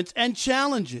tournaments and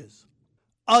challenges.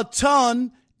 A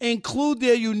ton include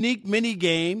their unique mini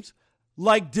games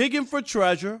like digging for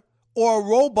treasure or a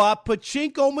robot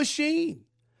pachinko machine.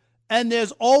 And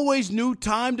there's always new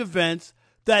timed events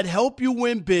that help you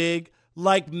win big,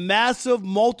 like massive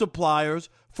multipliers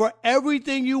for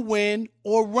everything you win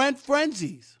or rent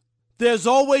frenzies. There's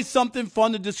always something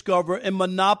fun to discover in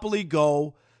Monopoly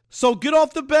Go, so get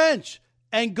off the bench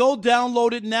and go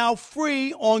download it now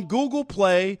free on Google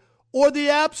Play or the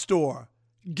App Store.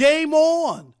 Game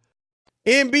on!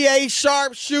 NBA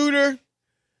sharpshooter,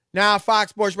 now Fox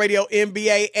Sports Radio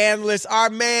NBA analyst, our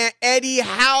man Eddie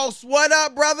House. What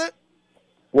up, brother?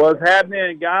 What's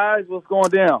happening, guys? What's going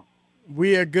down?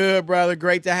 We are good, brother.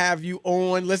 Great to have you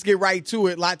on. Let's get right to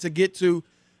it. A lot to get to.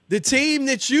 The team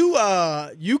that you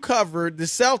covered, the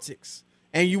Celtics,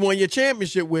 and you won your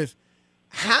championship with,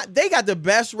 they got the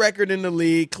best record in the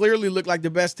league, clearly look like the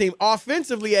best team.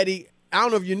 Offensively, Eddie, I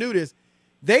don't know if you knew this,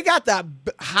 they got the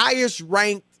highest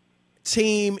ranked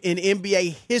team in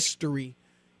NBA history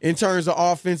in terms of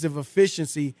offensive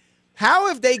efficiency. How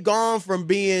have they gone from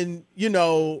being,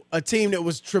 a team that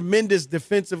was tremendous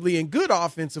defensively and good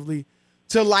offensively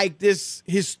to like this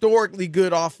historically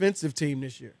good offensive team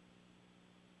this year?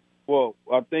 Well,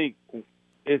 I think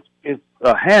it's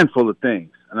a handful of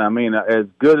things. And I mean, as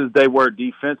good as they were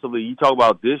defensively, you talk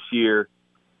about this year,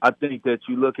 I think that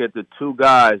you look at the two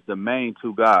guys, the main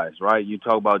two guys, right? You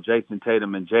talk about Jason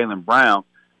Tatum and Jaylen Brown.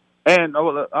 And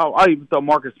I'll even throw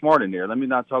Marcus Smart in there. Let me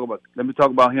talk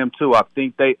about him too. I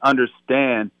think they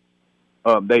understand.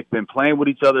 They've been playing with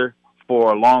each other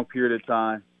for a long period of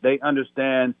time. They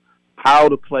understand how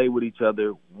to play with each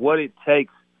other, what it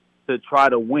takes to try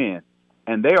to win,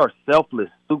 and they are selfless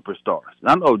superstars.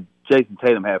 I know Jason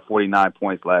Tatum had 49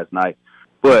 points last night,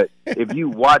 but if you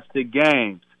watch the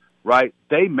games, right,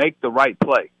 they make the right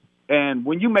play, and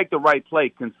when you make the right play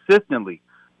consistently,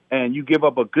 and you give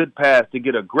up a good pass to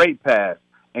get a great pass,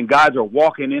 and guys are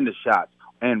walking into shots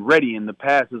and ready, and the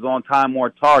pass is on time or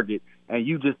target, and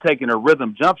you just taking a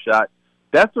rhythm jump shot,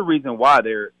 that's the reason why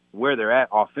they're where they're at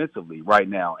offensively right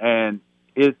now. And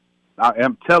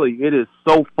I'm telling you, it is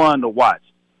so fun to watch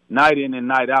night in and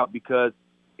night out because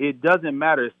it doesn't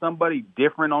matter. It's somebody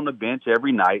different on the bench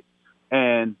every night,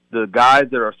 and the guys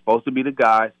that are supposed to be the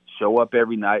guys show up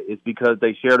every night. It's because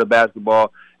they share the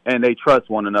basketball and they trust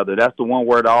one another. That's the one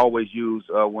word I always use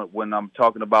when I'm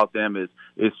talking about them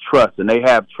is trust. And they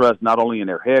have trust not only in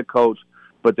their head coach,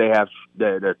 but they have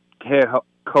their head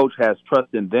coach has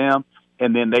trust in them,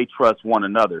 and then they trust one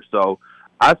another. So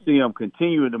I see them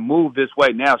continuing to move this way.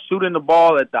 Now, shooting the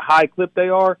ball at the high clip they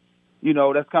are,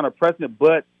 that's kind of precedent,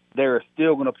 but they're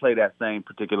still going to play that same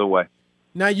particular way.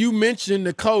 Now, you mentioned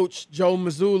the coach, Joe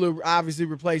Mazzulla, obviously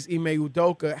replaced Ime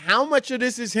Udoka. How much of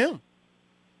this is him?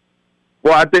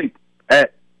 Well, I think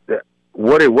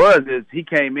what it was is he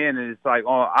came in and it's like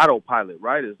on autopilot,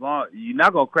 right? As long you're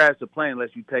not going to crash the plane unless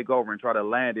you take over and try to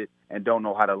land it and don't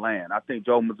know how to land. I think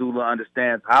Joe Mazzulla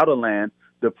understands how to land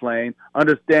the plane,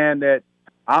 understand that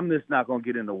I'm just not going to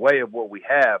get in the way of what we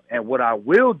have. And what I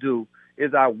will do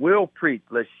is I will preach,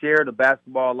 let's share the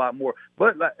basketball a lot more.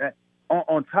 But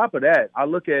on top of that, I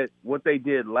look at what they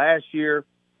did last year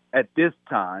at this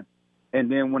time,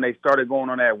 and then when they started going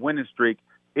on that winning streak,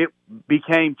 it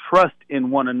became trust in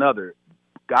one another.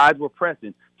 Guys were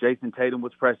pressing. Jason Tatum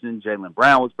was pressing. Jaylen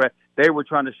Brown was pressing. They were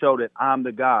trying to show that I'm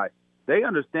the guy. They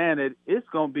understand that it's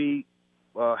going to be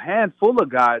a handful of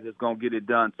guys that's going to get it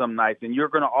done some nights, and you're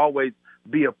going to always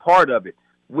be a part of it.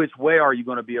 Which way are you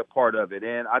going to be a part of it?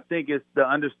 And I think it's the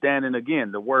understanding,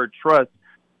 again, the word trust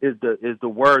is the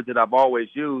word that I've always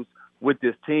used with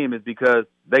this team, is because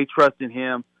they trust in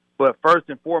him. But first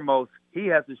and foremost, he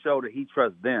has to show that he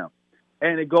trusts them.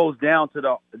 And it goes down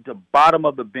to the bottom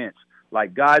of the bench.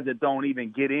 Like guys that don't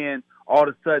even get in, all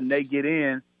of a sudden they get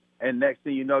in, and next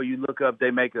thing you know, you look up,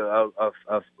 they make a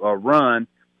run,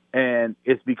 and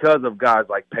it's because of guys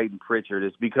like Peyton Pritchard.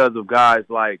 It's because of guys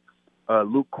like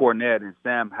Luke Cornett and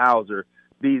Sam Hauser.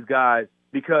 These guys,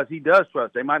 because he does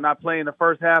trust. They might not play in the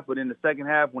first half, but in the second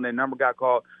half, when their number got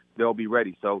called, they'll be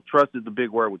ready. So trust is the big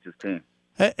word with this team.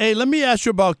 Hey, let me ask you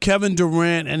about Kevin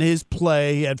Durant and his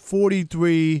play. He had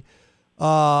 43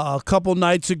 a couple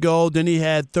nights ago. Then he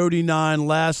had 39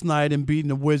 last night in beating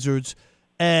the Wizards.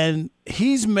 And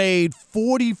he's made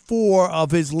 44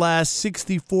 of his last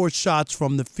 64 shots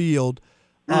from the field.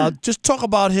 Just talk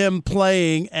about him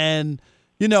playing. And,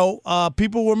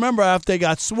 people remember after they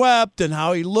got swept and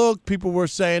how he looked, people were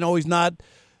saying, he's not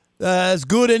as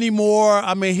good anymore.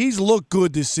 I mean, he's looked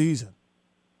good this season.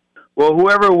 Well,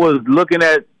 whoever was looking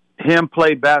at him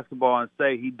play basketball and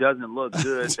say he doesn't look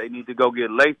good, they need to go get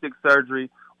LASIK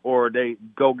surgery, or they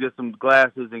go get some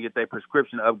glasses and get their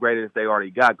prescription upgraded if they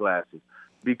already got glasses.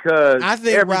 Because I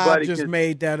think Rob just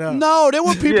made that up. No, there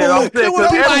were people.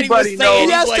 Everybody saying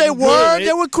yes, they were. Good.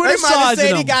 They were criticizing they might have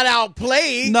said him. he got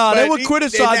outplayed. No, they were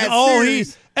criticizing.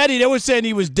 Eddie, they were saying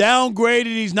he was downgraded.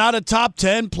 He's not a top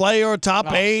 10 player,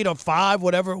 top 8 or 5,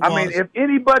 whatever it was. I mean, if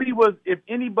anybody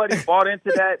bought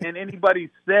into that and anybody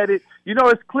said it,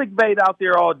 it's clickbait out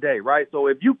there all day, right? So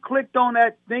if you clicked on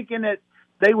that thinking that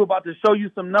they were about to show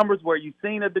you some numbers where you've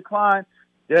seen a decline,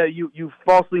 you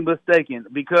falsely mistaken.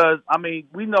 Because, I mean,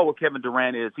 we know what Kevin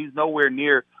Durant is. He's nowhere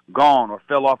near gone or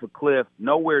fell off a cliff,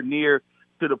 nowhere near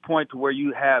to the point to where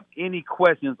you have any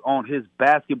questions on his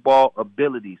basketball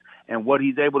abilities and what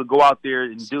he's able to go out there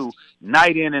and do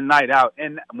night in and night out.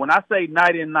 And when I say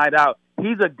night in, night out,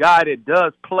 he's a guy that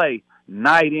does play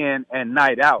night in and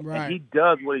night out. Right. And he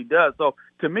does what he does. So,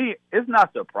 to me, it's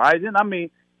not surprising. I mean,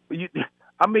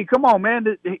 come on,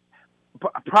 man.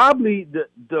 Probably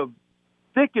the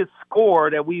thickest score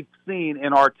that we've seen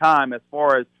in our time as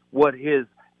far as what his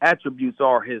attributes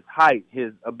are: his height,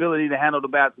 his ability to handle the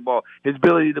basketball, his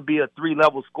ability to be a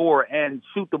 3-level scorer and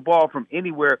shoot the ball from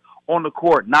anywhere on the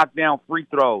court, knock down free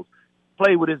throws,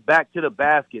 play with his back to the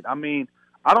basket. I mean,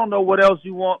 I don't know what else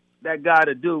you want that guy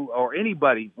to do, or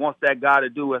anybody wants that guy to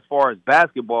do as far as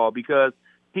basketball, because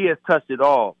he has touched it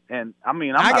all. And, I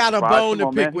mean, I got a bone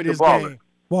to pick with his game.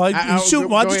 Well, I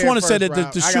just want to say that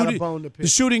the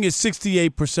shooting is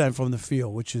 68% from the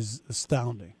field, which is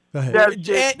astounding. Go ahead. That's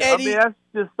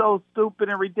just so stupid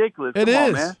and ridiculous. It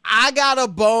is. Man. I got a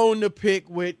bone to pick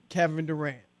with Kevin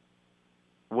Durant.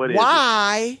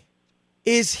 Why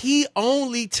is he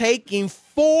only taking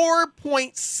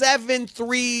 4.7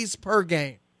 threes per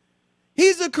game?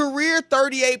 He's a career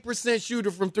 38%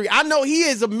 shooter from 3. I know he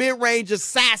is a mid-range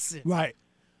assassin. Right.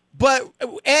 But,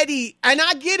 Eddie, and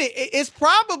I get it, it's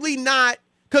probably not,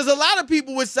 because a lot of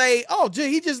people would say,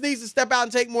 he just needs to step out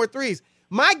and take more threes.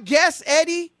 My guess,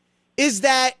 Eddie, is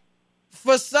that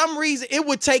for some reason it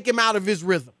would take him out of his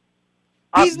rhythm.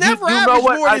 He's never averaged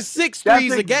more than 6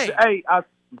 threes a game. Hey,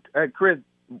 Chris,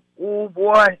 oh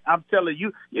boy, I'm telling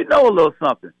you, you know a little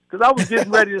something, because I was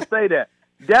getting ready to say that.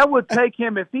 That would take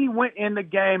him, if he went in the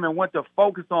game and went to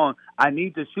focus on, I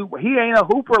need to shoot. He ain't a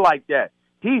hooper like that.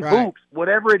 He hoops.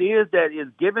 Whatever it is that is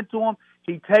given to him,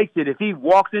 he takes it. If he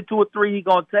walks into a 3, he's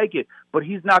going to take it. But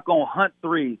he's not going to hunt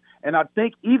threes. And I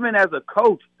think even as a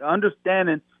coach,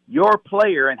 understanding your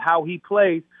player and how he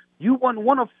plays, you wouldn't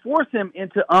want to force him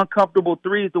into uncomfortable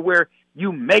threes to where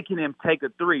you making him take a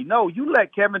 3. No, you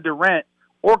let Kevin Durant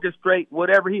orchestrate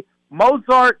whatever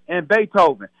Mozart and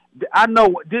Beethoven. I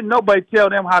know, didn't nobody tell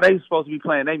them how they supposed to be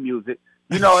playing their music,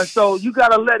 you know, and so you got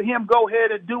to let him go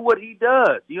ahead and do what he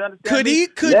does. You understand?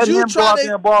 Let him go out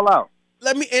there and ball out.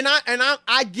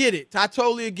 I get it. I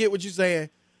totally get what you're saying.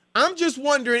 I'm just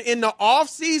wondering, in the off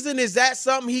season, is that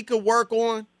something he could work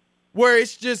on, where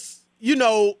it's just, you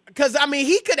know, because I mean,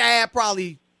 he could add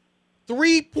probably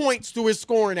 3 points to his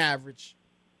scoring average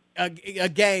a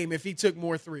game if he took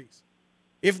more threes,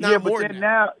 if not more. Than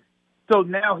that.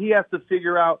 Now he has to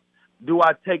figure out: do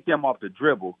I take them off the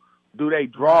dribble? Do they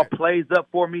draw plays up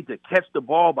for me to catch the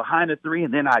ball behind the three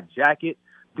and then I jack it?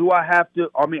 Do I have to?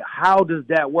 I mean, how does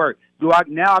that work? I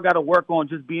got to work on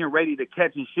just being ready to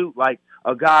catch and shoot like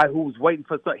a guy who's waiting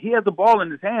for something. He has the ball in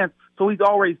his hands, so he's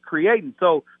always creating.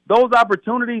 So those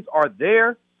opportunities are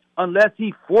there unless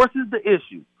he forces the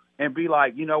issue and be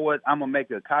like, you know what, I'm going to make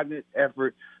a conscious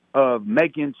effort of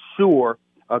making sure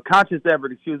that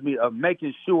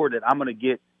I'm going to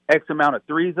get X amount of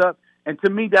threes up. And to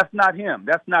me, that's not him.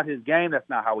 That's not his game. That's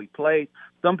not how he plays.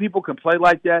 Some people can play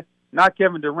like that. Not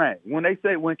Kevin Durant. When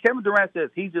Kevin Durant says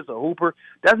he's just a hooper,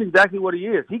 that's exactly what he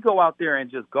is. He go out there and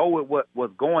just go with what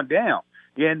was going down.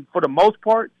 And for the most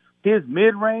part, his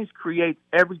mid-range creates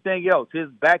everything else. His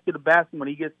back to the basket when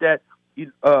he gets that,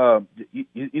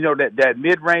 that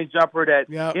mid-range jumper, that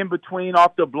in between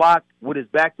off the block with his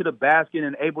back to the basket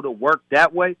and able to work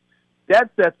that way,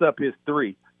 that sets up his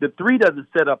three. The three doesn't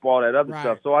set up all that other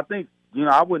stuff. So I think, if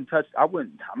I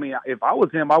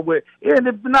was him, I would. And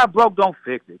if it's not broke, don't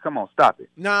fix it. Come on, stop it.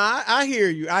 Nah, I hear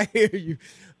you.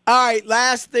 All right,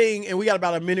 last thing, and we got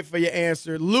about a minute for your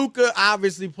answer. Luka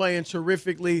obviously playing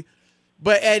terrifically,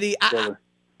 but Eddie,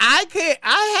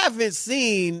 I haven't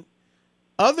seen,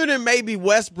 other than maybe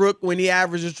Westbrook when he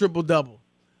averages triple-double,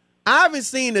 I haven't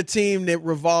seen a team that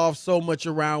revolves so much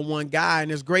around one guy.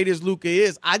 And as great as Luka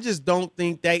is, I just don't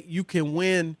think that you can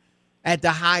win at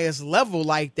the highest level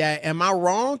like that. Am I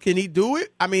wrong? Can he do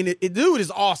it? I mean, dude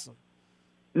is awesome.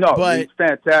 No, he's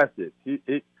fantastic.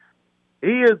 He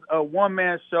is a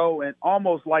one-man show and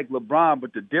almost like LeBron,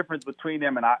 but the difference between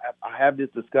them, and I have this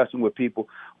discussion with people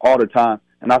all the time,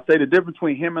 and I say the difference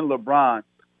between him and LeBron,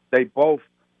 they both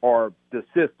are the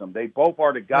system. They both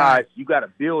are the guys you got to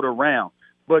build around.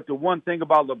 But the one thing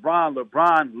about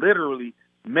LeBron literally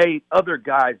made other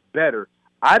guys better.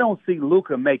 I don't see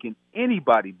Luka making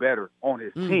anybody better on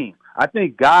his team. I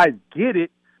think guys get it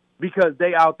because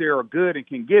they out there are good and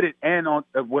can get it. And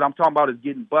what I'm talking about is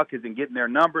getting buckets and getting their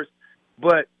numbers.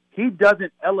 But he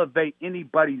doesn't elevate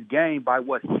anybody's game by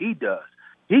what he does.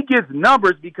 He gets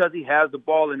numbers because he has the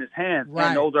ball in his hands,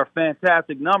 and those are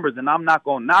fantastic numbers, and I'm not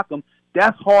going to knock them.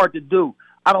 That's hard to do.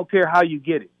 I don't care how you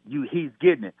get it. He's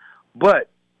getting it. But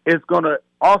it's going to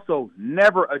also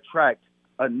never attract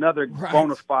another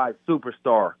bona fide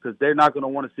superstar because they're not going to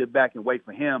want to sit back and wait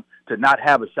for him to not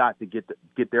have a shot to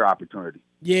get their opportunity.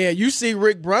 Yeah, you see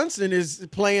Rick Brunson is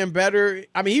playing better.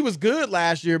 I mean, he was good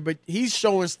last year, but he's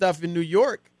showing stuff in New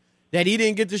York that he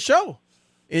didn't get to show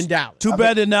in Dallas. Too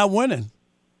bad they're not winning.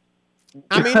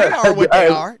 I mean, they are what they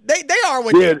are. They are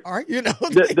what they are. You know,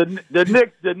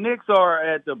 the Knicks are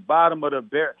at the bottom of the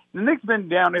barrel. The Knicks been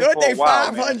down there for a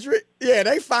while. 500. Yeah,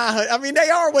 they 500. I mean, they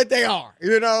are what they are.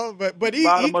 You know, but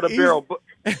bottom of the barrel.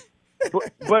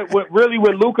 But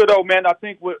with Luka though, man, I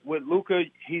think with Luka,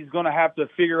 he's gonna have to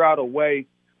figure out a way.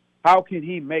 How can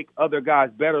he make other guys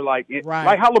better? Like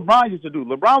how LeBron used to do.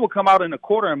 LeBron would come out in the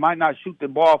quarter and might not shoot the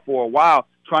ball for a while,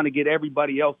 trying to get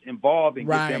everybody else involved and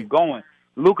get them going.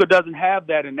 Luka doesn't have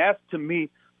that, and that's, to me,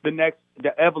 the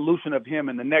evolution of him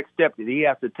and the next step that he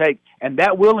has to take. And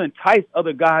that will entice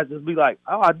other guys to be like,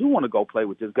 oh, I do want to go play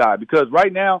with this guy. Because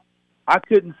right now, I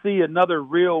couldn't see another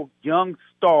real young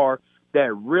star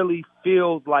that really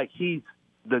feels like he's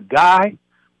the guy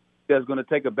that's going to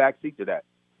take a backseat to that.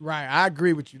 Right, I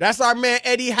agree with you. That's our man,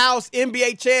 Eddie House,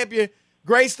 NBA champion.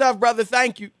 Great stuff, brother.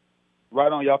 Thank you. Right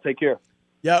on. Y'all take care.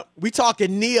 Yep. We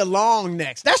talking Nia Long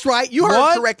next. That's right. You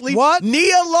heard correctly. What?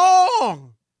 Nia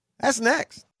Long. That's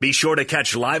next. Be sure to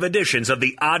catch live editions of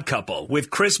The Odd Couple with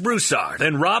Chris Broussard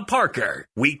and Rob Parker.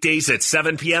 Weekdays at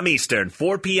 7 p.m. Eastern,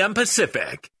 4 p.m.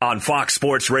 Pacific on Fox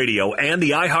Sports Radio and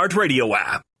the iHeartRadio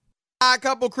app. Odd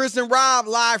Couple, Chris and Rob,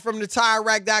 live from the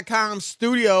TireRack.com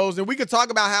studios. And we could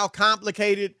talk about how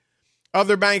complicated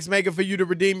other banks make it for you to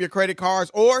redeem your credit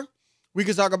cards. Or we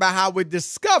could talk about how with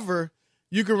Discover,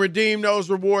 you can redeem those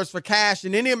rewards for cash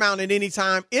in any amount at any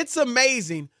time. It's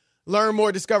amazing. Learn more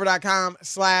at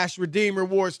discover.com/redeem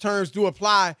rewards. Terms do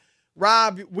apply.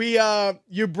 Rob,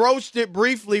 you broached it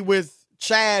briefly with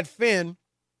Chad Finn.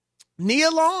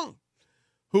 Nia Long,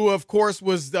 who, of course,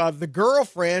 was the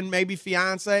girlfriend, maybe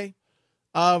fiance,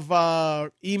 of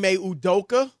Ime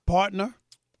Udoka. Partner.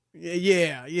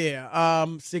 Yeah.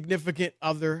 Significant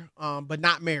other, but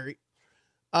not married.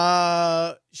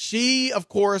 She, of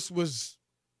course, was,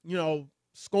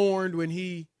 scorned when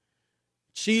he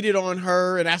cheated on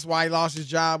her, and that's why he lost his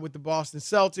job with the Boston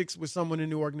Celtics with someone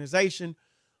in the organization.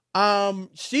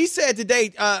 She said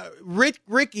today,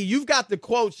 Ricky, you've got the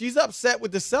quote. She's upset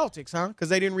with the Celtics, huh? Because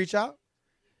they didn't reach out?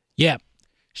 Yeah.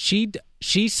 She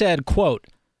said, quote,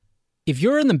 "If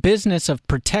you're in the business of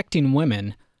protecting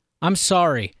women, I'm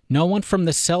sorry. No one from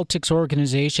the Celtics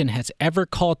organization has ever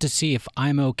called to see if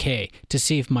I'm okay, to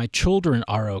see if my children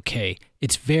are okay.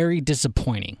 It's very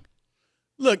disappointing."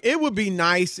 Look, it would be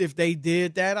nice if they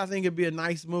did that. I think it'd be a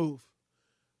nice move.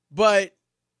 But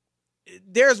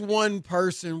there's one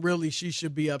person really she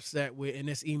should be upset with, and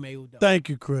it's Ime Udoka. Thank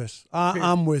you, Chris.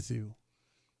 I'm with you.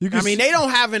 They don't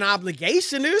have an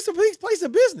obligation. It's a place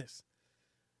of business.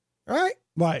 Right?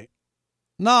 Right.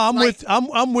 No,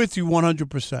 I'm with you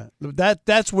 100%.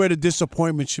 That's where the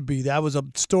disappointment should be. That was a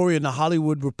story in the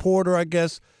Hollywood Reporter, I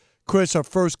guess. Chris, her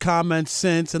first comment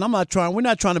since, and we're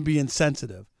not trying to be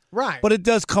insensitive. Right. But it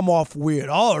does come off weird.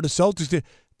 Oh, the Celtics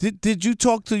did you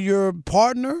talk to your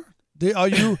partner?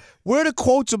 Where are the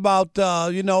quotes about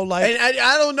like? And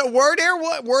I don't know. Were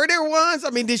there ones? I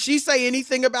mean, did she say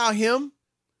anything about him?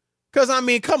 Because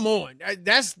come on,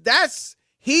 that's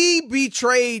he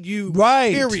betrayed you.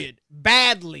 Right. Period.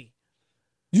 Badly.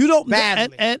 You don't.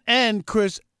 Badly. And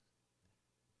Chris,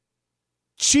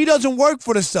 she doesn't work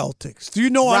for the Celtics. Do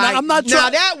you know? Right. I'm not Now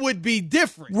trying. that would be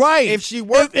different, Right. If she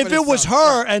worked. If for it the was Celtics.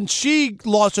 her and she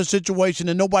lost her situation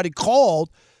and nobody called,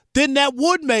 then I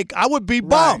would be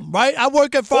bummed, right? I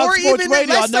work at Fox Sports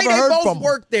Radio. I never heard from them. They both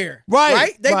worked there,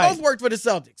 right? They both worked for the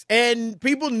Celtics, and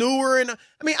people knew her. And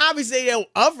obviously they know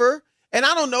of her. And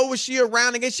I don't know, was she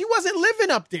around again? She wasn't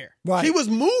living up there. Right. She was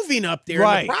moving up there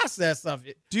in the process of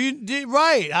it.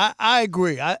 Right. I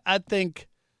agree. I think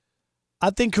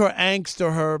her angst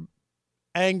or her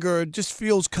anger just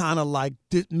feels kind of like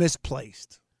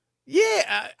misplaced.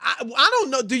 Yeah. I don't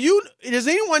know. Does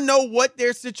anyone know what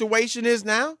their situation is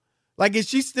now? Like, is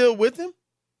she still with him?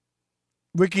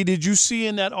 Ricky, did you see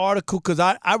in that article? Because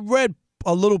I read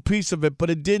a little piece of it, but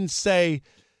it didn't say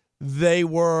they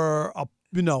were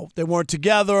they weren't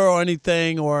together or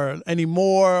anything or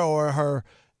anymore, or her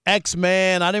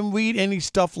ex-man. I didn't read any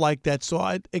stuff like that.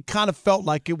 So it kind of felt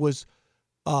like it was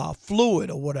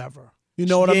fluid or whatever. You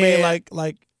know what I mean?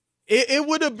 Like it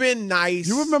would have been nice.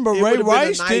 You remember Ray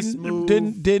Rice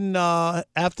didn't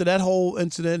after that whole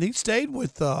incident, he stayed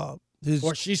with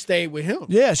or she stayed with him.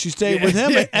 Yeah, she stayed with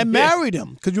him and married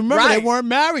him. Because you remember they weren't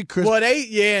married, Chris. Well,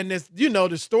 and this,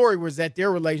 the story was that their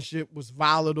relationship was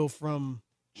volatile from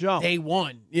day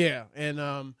one. Yeah.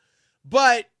 And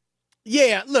but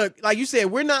yeah, look, like you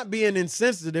said, we're not being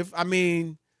insensitive. I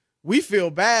mean, we feel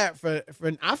bad for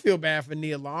I feel bad for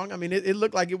Nia Long. I mean, it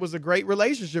looked like it was a great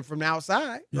relationship from the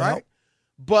outside, right?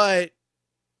 But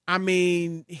I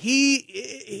mean,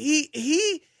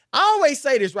 he I always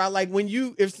say this, right? Like when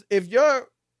if your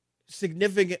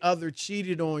significant other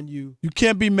cheated on you, you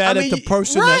can't be mad at the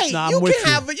person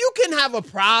you can have a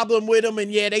problem with them,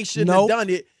 and they shouldn't have done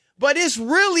it. But it's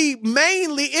really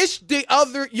mainly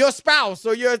your spouse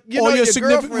or your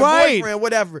girlfriend, boyfriend,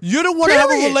 whatever. You don't want to have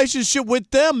a relationship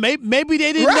with them. Maybe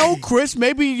they didn't know, Chris.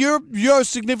 Maybe your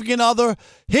significant other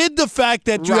hid the fact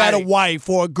that you had a wife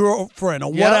or a girlfriend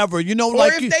or whatever. Or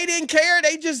if they didn't care,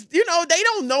 they just they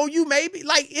don't know you. Maybe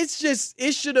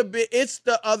it should have been. It's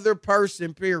the other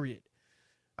person. Period.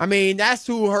 I mean, that's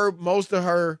who most of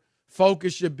her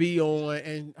focus should be on,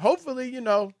 and hopefully,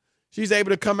 she's able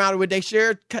to come out of it. They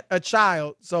share a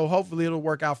child, so hopefully it'll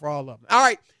work out for all of them. All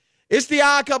right, it's the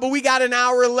Odd Couple. We got an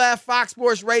hour left. Fox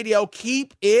Sports Radio.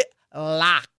 Keep it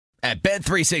locked. At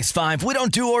Bet365, we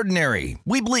don't do ordinary.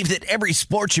 We believe that every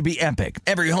sport should be epic.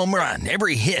 Every home run,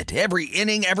 every hit, every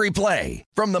inning, every play.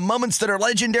 From the moments that are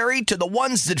legendary to the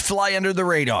ones that fly under the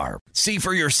radar. See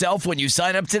for yourself when you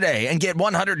sign up today and get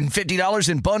 $150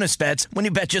 in bonus bets when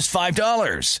you bet just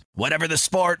 $5. Whatever the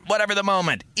sport, whatever the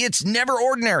moment, it's never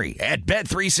ordinary at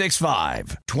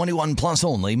Bet365. 21 plus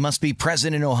only. Must be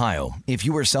present in Ohio. If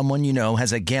you or someone you know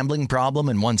has a gambling problem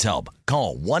and wants help,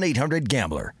 call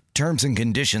 1-800-GAMBLER. Terms and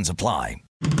conditions apply.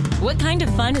 What kind of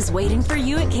fun is waiting for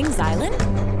you at Kings Island?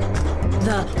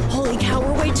 The holy cow,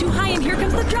 we're way too high and here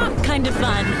comes the drop kind of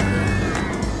fun.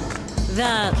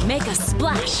 The make a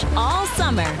splash all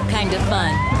summer kind of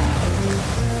fun.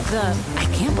 The I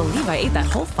can't believe I ate that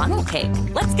whole funnel cake.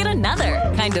 Let's get another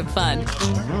kind of fun.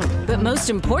 But most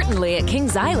importantly, at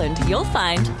Kings Island, you'll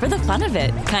find for the fun of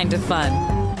it kind of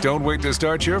fun. Don't wait to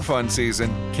start your fun season.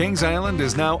 Kings Island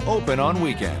is now open on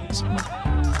weekends.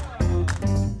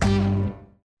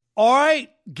 All right,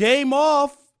 game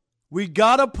off. we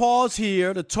gotta pause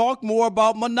here to talk more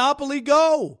about Monopoly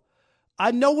Go.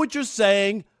 I know what you're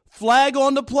saying, flag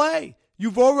on the play.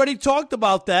 You've already talked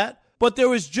about that, but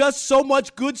there is just so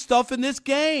much good stuff in this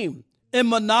game. In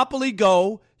Monopoly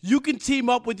Go, you can team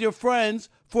up with your friends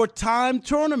for timed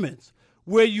tournaments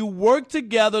where you work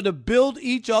together to build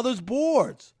each other's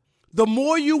boards. The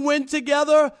more you win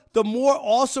together, the more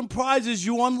awesome prizes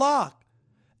you unlock.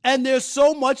 And there's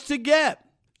so much to get.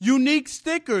 Unique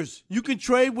stickers you can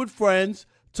trade with friends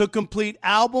to complete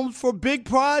albums for big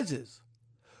prizes.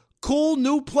 Cool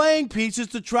new playing pieces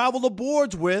to travel the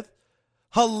boards with.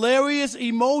 Hilarious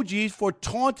emojis for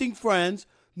taunting friends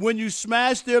when you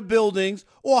smash their buildings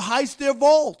or heist their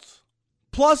vaults.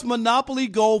 Plus, Monopoly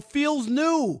Go feels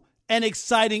new and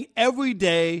exciting every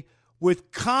day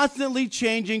with constantly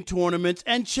changing tournaments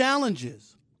and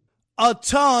challenges. A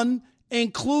ton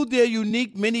include their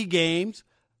unique mini games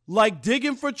like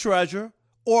digging for treasure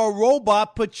or a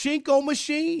robot pachinko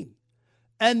machine.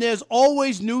 And there's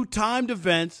always new timed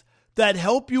events that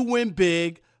help you win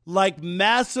big, like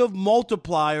massive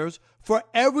multipliers for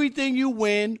everything you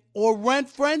win or rent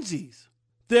frenzies.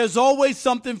 There's always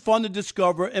something fun to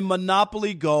discover in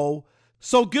Monopoly Go,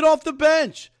 so get off the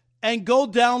bench and go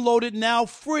download it now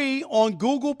free on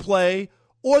Google Play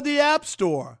or the App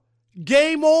Store.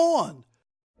 Game on!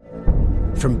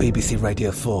 From BBC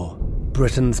Radio 4,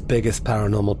 Britain's biggest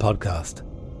paranormal podcast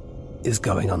is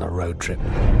going on a road trip.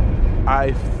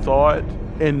 I thought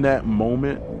in that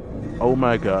moment, oh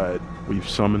my God, we've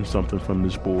summoned something from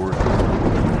this board.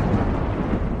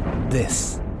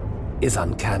 This is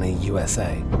Uncanny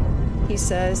USA. He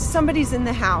says, somebody's in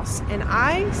the house, and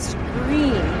I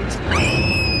screamed.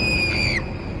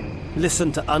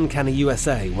 Listen to Uncanny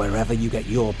USA wherever you get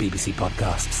your BBC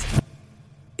podcasts,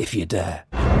 if you dare.